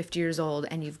and you're 50 years old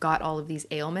and you've got all of these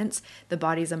ailments, the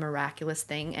body's a miraculous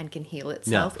thing and can heal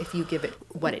itself if you give it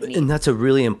what it needs. And that's a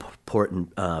really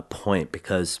important point,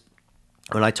 because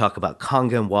when I talk about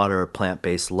Kangen water or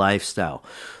plant-based lifestyle,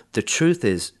 the truth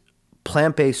is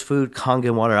plant-based food,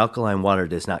 Kangen water, alkaline water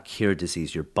does not cure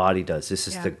disease. Your body does. This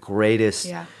is the greatest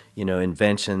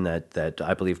invention that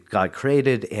I believe God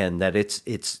created, and that it's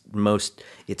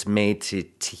made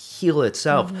to heal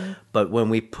itself. But when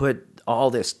we put all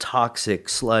this toxic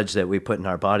sludge that we put in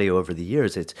our body over the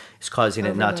years, it's causing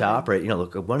it not to operate.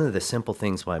 Look, one of the simple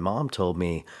things my mom told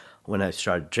me when I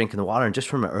started drinking the water, and just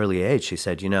from an early age, she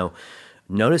said,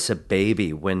 notice a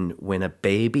baby, when a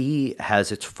baby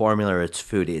has its formula or its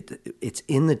food, it's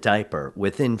in the diaper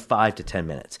within 5 to 10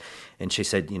 minutes. And she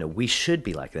said, we should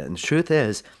be like that. And the truth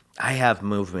is, I have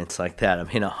movements like that.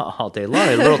 All day long.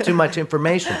 A little too much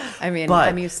information. But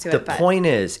I'm used to it. The point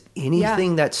is,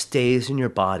 anything that stays in your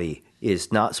body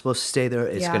is not supposed to stay there.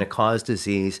 It's going to cause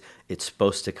disease. It's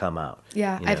supposed to come out.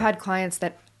 Yeah, I've had clients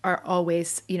that are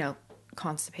always,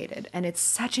 constipated, and it's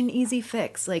such an easy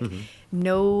fix. Like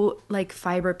no like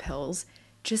fiber pills,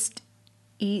 just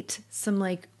eat some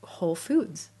like whole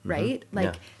foods, right?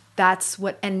 Like that's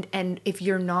what, and if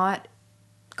you're not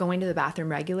going to the bathroom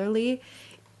regularly,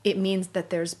 it means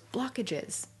that there's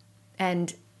blockages,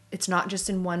 and it's not just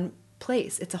in one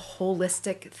place. It's a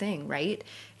holistic thing, right?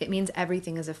 It means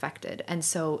everything is affected. And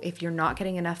so if you're not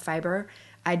getting enough fiber,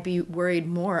 I'd be worried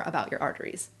more about your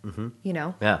arteries,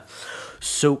 Yeah.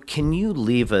 So can you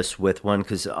leave us with one,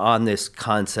 because on this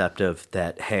concept of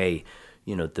that, hey,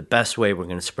 the best way we're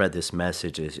going to spread this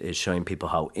message is showing people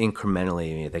how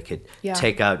incrementally they could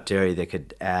take out dairy, they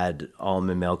could add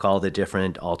almond milk, all the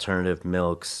different alternative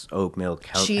milks, oat milk,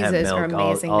 hemp cheeses milk, are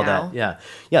amazing all now. that.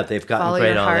 Yeah, they've gotten Follow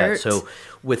great your on that. heart. So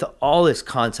with all this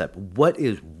concept, what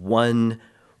is one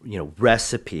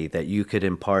recipe that you could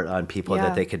impart on people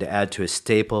that they could add to a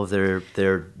staple of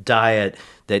their diet,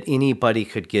 that anybody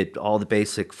could get all the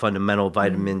basic fundamental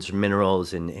vitamins,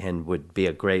 minerals, and would be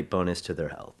a great bonus to their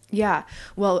health? Yeah.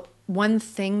 Well, one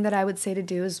thing that I would say to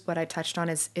do is what I touched on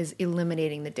is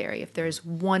eliminating the dairy. If there's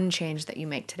one change that you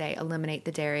make today, eliminate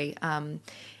the dairy.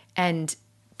 And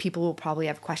people will probably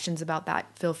have questions about that.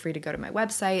 Feel free to go to my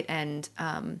website and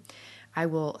I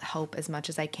will help as much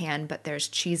as I can. But there's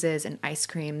cheeses and ice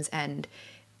creams and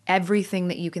everything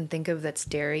that you can think of that's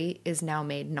dairy is now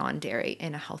made non-dairy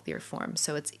in a healthier form.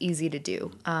 So it's easy to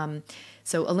do.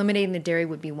 So eliminating the dairy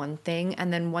would be one thing.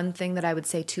 And then one thing that I would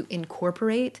say to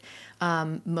incorporate,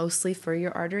 mostly for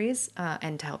your arteries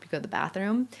and to help you go to the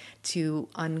bathroom, to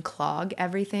unclog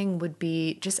everything would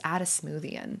be just add a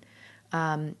smoothie in.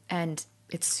 And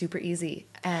it's super easy.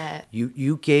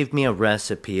 You gave me a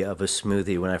recipe of a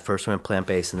smoothie when I first went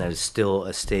plant-based, and that is still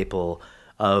a staple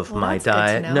of my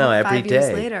diet. No, every 5 years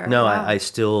day. later. No, Wow. I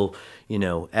still,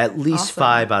 at least Awesome.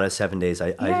 5 out of 7 days,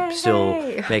 I still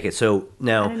make it. So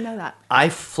now I didn't know that. I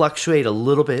fluctuate a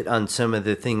little bit on some of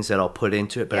the things that I'll put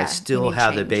into it, but I Yeah, still you need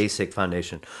have the change. basic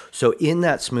foundation. So in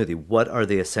that smoothie, what are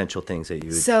the essential things that you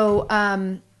would? So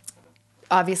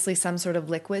obviously some sort of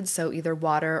liquid, so either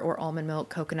water or almond milk,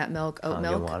 coconut milk, oat Kangen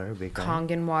milk. water would be great.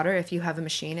 Kangen water if you have a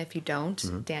machine. If you don't,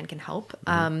 Mm-hmm. Dan can help.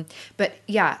 But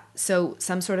yeah, so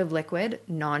some sort of liquid,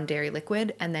 non-dairy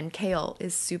liquid, and then kale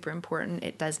is super important.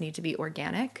 It does need to be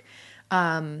organic.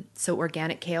 So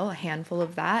organic kale, a handful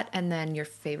of that, and then your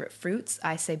favorite fruits.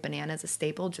 I say banana is a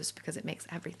staple just because it makes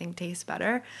everything taste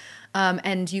better.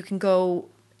 And you can go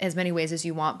as many ways as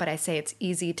you want, but I say it's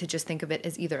easy to just think of it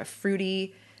as either a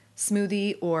fruity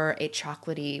smoothie or a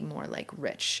chocolatey, more like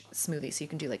rich smoothie. So you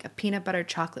can do like a peanut butter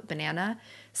chocolate banana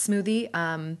smoothie.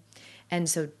 And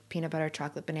so peanut butter,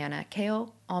 chocolate, banana,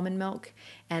 kale, almond milk,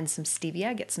 and some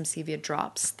stevia. Get some stevia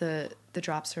drops. The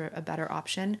drops are a better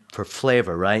option. For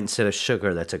flavor, right? Instead of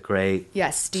sugar, that's a great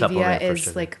Yes, stevia supplement for is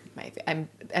sugar. like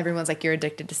everyone's like, you're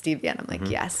addicted to stevia, and I'm like,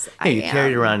 yes, Yeah, I you am.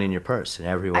 carry it around in your purse, and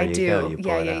everywhere I you do. go, you pull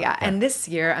Yeah, it yeah, out. yeah. And this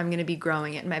year I'm going to be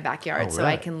growing it in my backyard, Oh, so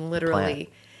I really? can The literally, plant.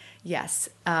 yes.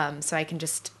 So I can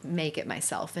just make it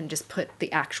myself and just put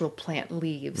the actual plant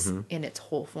leaves in its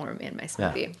whole form in my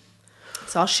smoothie.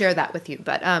 So I'll share that with you.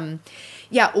 But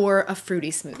yeah, or a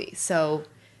fruity smoothie. So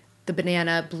the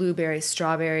banana, blueberry,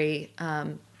 strawberry.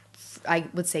 I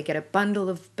would say get a bundle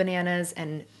of bananas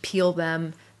and peel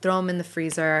them, throw them in the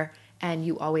freezer, and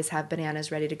you always have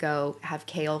bananas ready to go. Have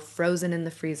kale frozen in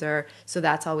the freezer, so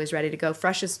that's always ready to go.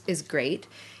 Fresh is great,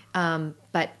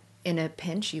 but in a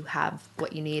pinch, you have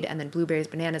what you need. And then blueberries,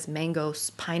 bananas, mangoes,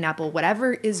 pineapple,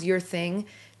 whatever is your thing,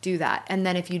 do that. And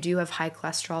then if you do have high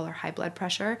cholesterol or high blood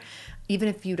pressure, even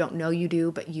if you don't know you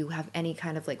do, but you have any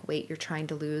kind of like weight you're trying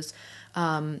to lose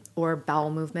or bowel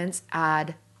movements,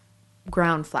 add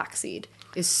ground flaxseed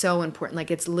is so important. Like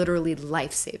it's literally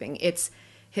life-saving. It's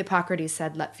Hippocrates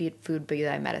said, let food be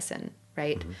thy medicine,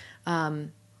 right?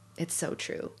 It's so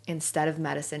true. Instead of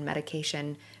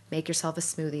medication, make yourself a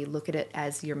smoothie, look at it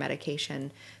as your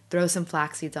medication, throw some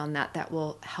flax seeds on that. That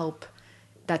will help.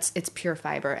 It's pure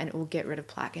fiber and it will get rid of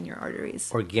plaque in your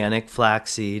arteries. Organic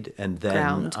flaxseed and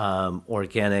then Ground.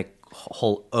 organic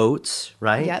whole oats,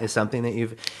 right? Yep. Is something that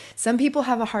you've... Some people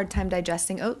have a hard time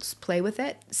digesting oats. Play with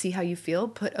it. See how you feel.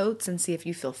 Put oats and see if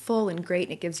you feel full and great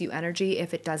and it gives you energy.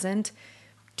 If it doesn't,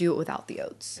 do it without the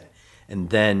oats. And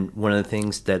then one of the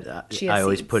things that I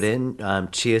always seeds. put in,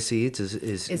 chia seeds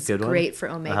is It's a good one. great for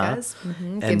omegas.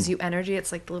 And Gives you energy.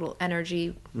 It's like the little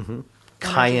energy.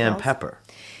 cayenne balls. pepper,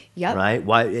 Yep. right?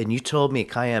 Why? And you told me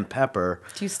cayenne pepper.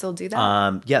 Do you still do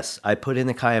that? Yes, I put in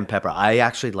the cayenne pepper. I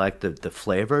actually like the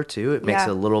flavor too. It makes Yeah.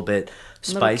 it a little bit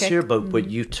Little spicier. kick. But what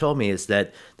you told me is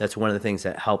that that's one of the things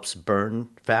that helps burn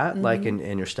fat, like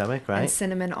in your stomach, right? And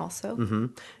cinnamon also.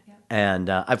 And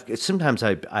sometimes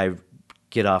I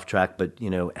get off track, but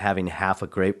having half a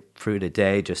grapefruit a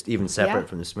day, just even separate Yeah.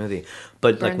 from the smoothie.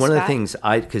 But like Burns one of the fat. things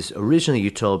because originally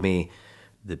you told me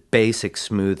the basic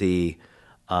smoothie,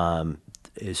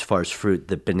 as far as fruit,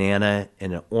 the banana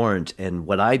and an orange. And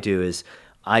what I do is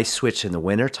I switch in the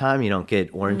wintertime. You don't get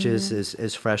oranges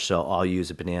as fresh, so I'll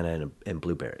use a banana and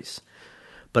blueberries.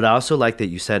 But I also like that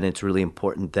you said it's really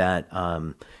important that,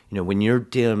 when you're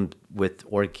dealing with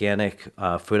organic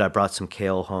food, I brought some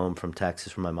kale home from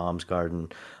Texas from my mom's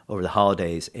garden over the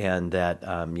holidays, and that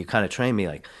you kind of trained me,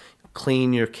 like,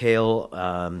 clean your kale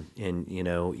and,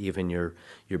 even your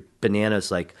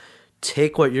bananas, like,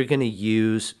 take what you're going to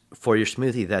use for your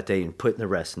smoothie that day and put the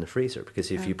rest in the freezer.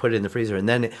 Because if you put it in the freezer, and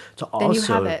then you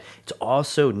have it. it's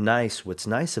also nice. What's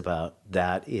nice about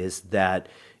that is that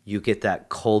you get that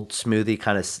cold smoothie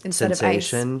kind of Instead of ice.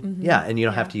 sensation. Yeah, and you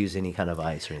don't have to use any kind of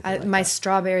ice or anything like My that.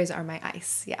 strawberries are my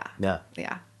ice. Yeah. Yeah.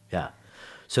 Yeah. Yeah.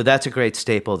 So that's a great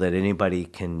staple that anybody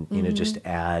can, just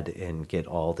add and get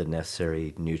all the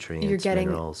necessary nutrients, You're getting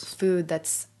minerals. food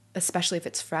that's especially if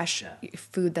it's fresh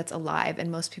food that's alive.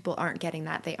 And most people aren't getting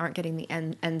that. They aren't getting the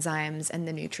enzymes and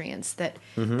the nutrients that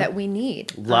we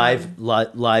need. Live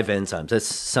enzymes. That's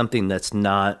something that's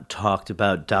not talked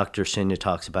about. Dr. Shinya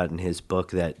talks about in his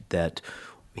book that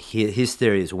his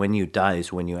theory is when you die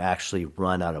is when you actually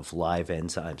run out of live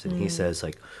enzymes. And he says,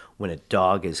 like, when a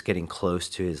dog is getting close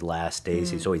to his last days,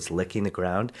 he's always licking the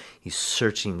ground. He's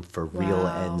searching for real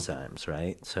enzymes,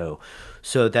 right? So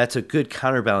that's a good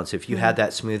counterbalance. If you had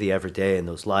that smoothie every day and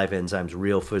those live enzymes,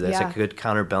 real food, that's a good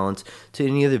counterbalance to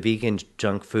any of the vegan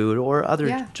junk food or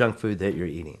other junk food that you're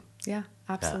eating. Yeah,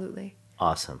 absolutely. Yeah.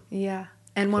 Awesome. Yeah.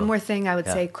 And one more thing, I would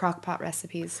say crock pot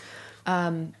recipes.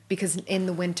 Because in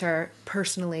the winter,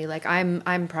 personally, like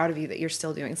I'm proud of you that you're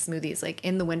still doing smoothies. Like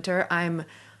in the winter, I'm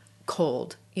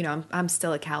cold. You know, I'm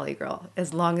still a Cali girl.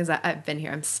 As long as I've been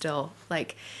here, I'm still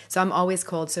like, so I'm always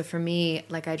cold. So for me,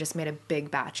 like I just made a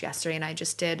big batch yesterday and I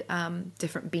just did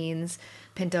different beans,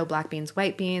 pinto, black beans,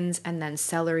 white beans, and then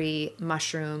celery,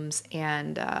 mushrooms,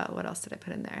 and what else did I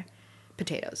put in there?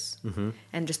 Potatoes.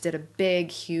 And just did a big,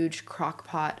 huge crock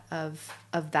pot of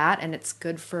that. And it's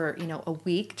good for, a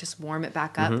week, just warm it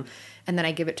back up. And then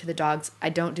I give it to the dogs. I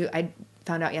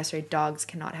found out yesterday, dogs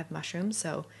cannot have mushrooms.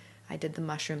 So I did the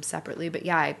mushrooms separately, but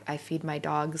yeah, I feed my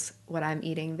dogs what I'm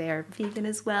eating. They're vegan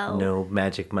as well. No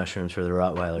magic mushrooms for the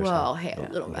Rottweilers. Well, hey, a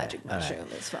little magic mushroom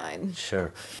is fine.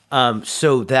 Sure.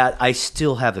 So that I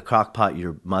still have the crock pot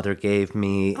your mother gave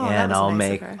me, and I'll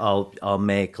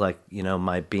make like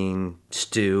my bean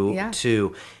stew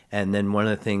too. And then one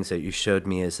of the things that you showed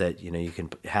me is that you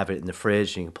can have it in the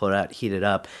fridge and you can pull it out, heat it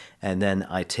up, and then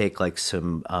I take like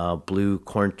some blue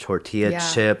corn tortilla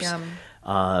chips.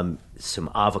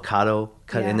 Some avocado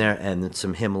cut in there, and then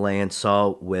some Himalayan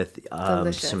salt with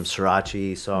some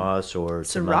sriracha sauce or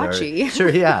sriracha. Sure,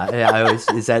 I always,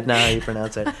 is that not how you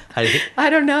pronounce it?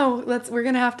 I don't know. We're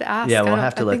gonna have to ask. Yeah, we'll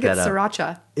have to look that up. I think it's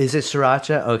sriracha. Is it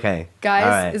sriracha? Okay, guys, all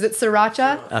right. Is it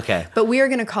sriracha? Okay, but we are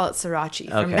gonna call it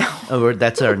sriracha from now. Oh,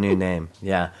 that's our new name.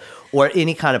 Yeah. Or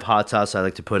any kind of hot sauce I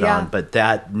like to put on, but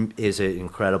that is an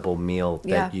incredible meal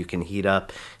that you can heat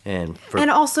up and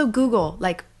also Google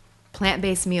like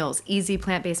plant-based meals, easy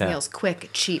plant-based meals, quick,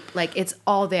 cheap. Like it's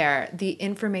all there. The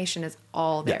information is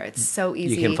all there. It's so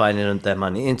easy. You can find them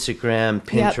on Instagram,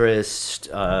 Pinterest,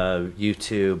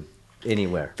 YouTube,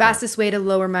 anywhere. Fastest way to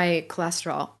lower my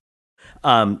cholesterol.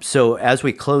 So as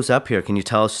we close up here, can you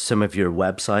tell us some of your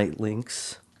website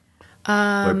links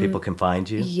where people can find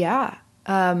you? Yeah.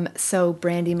 So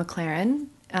Brandi MacLaren,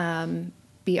 Brandi,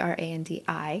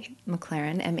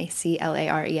 MacLaren,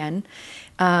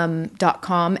 MacLaren,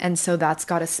 .com. And so that's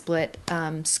got a split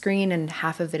screen, and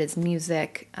half of it is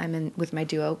music. I'm in with my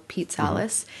duo, Pete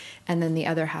Salas, and then the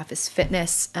other half is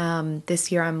fitness.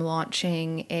 This year I'm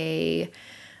launching a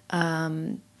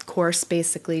course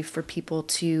basically for people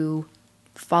to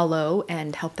follow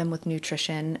and help them with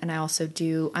nutrition. And I also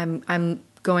I'm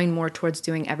going more towards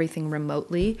doing everything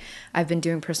remotely. I've been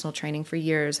doing personal training for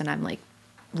years, and I'm like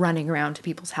running around to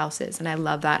people's houses, and I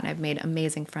love that, and I've made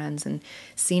amazing friends and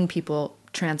seen people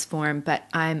transform, but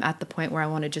I'm at the point where I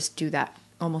want to just do that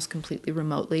almost completely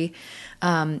remotely.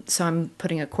 So I'm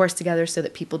putting a course together so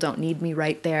that people don't need me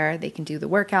right there. They can do the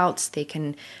workouts.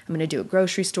 I'm going to do a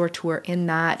grocery store tour in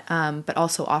that, but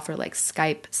also offer like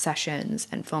Skype sessions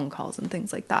and phone calls and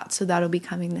things like that. So that'll be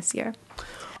coming this year.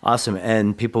 Awesome.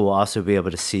 And people will also be able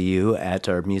to see you at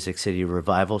our Music City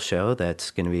Revival show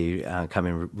that's going to be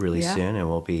coming really soon, and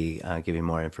we'll be giving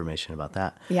more information about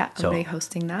that. Yeah, I'm going to be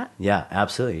hosting that. Yeah,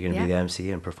 absolutely. You're going to be the MC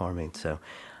and performing. So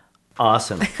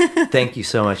awesome. Thank you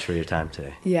so much for your time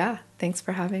today. Yeah, thanks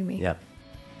for having me. Yep.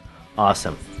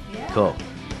 Awesome. Yeah. Cool.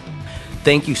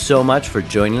 Thank you so much for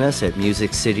joining us at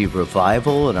Music City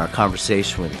Revival and our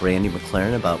conversation with Brandi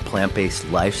MacLaren about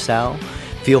plant-based lifestyle.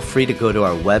 Feel free to go to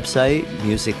our website,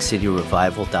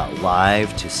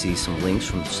 musiccityrevival.live, to see some links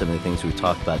from some of the things we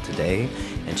talked about today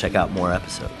and check out more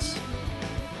episodes.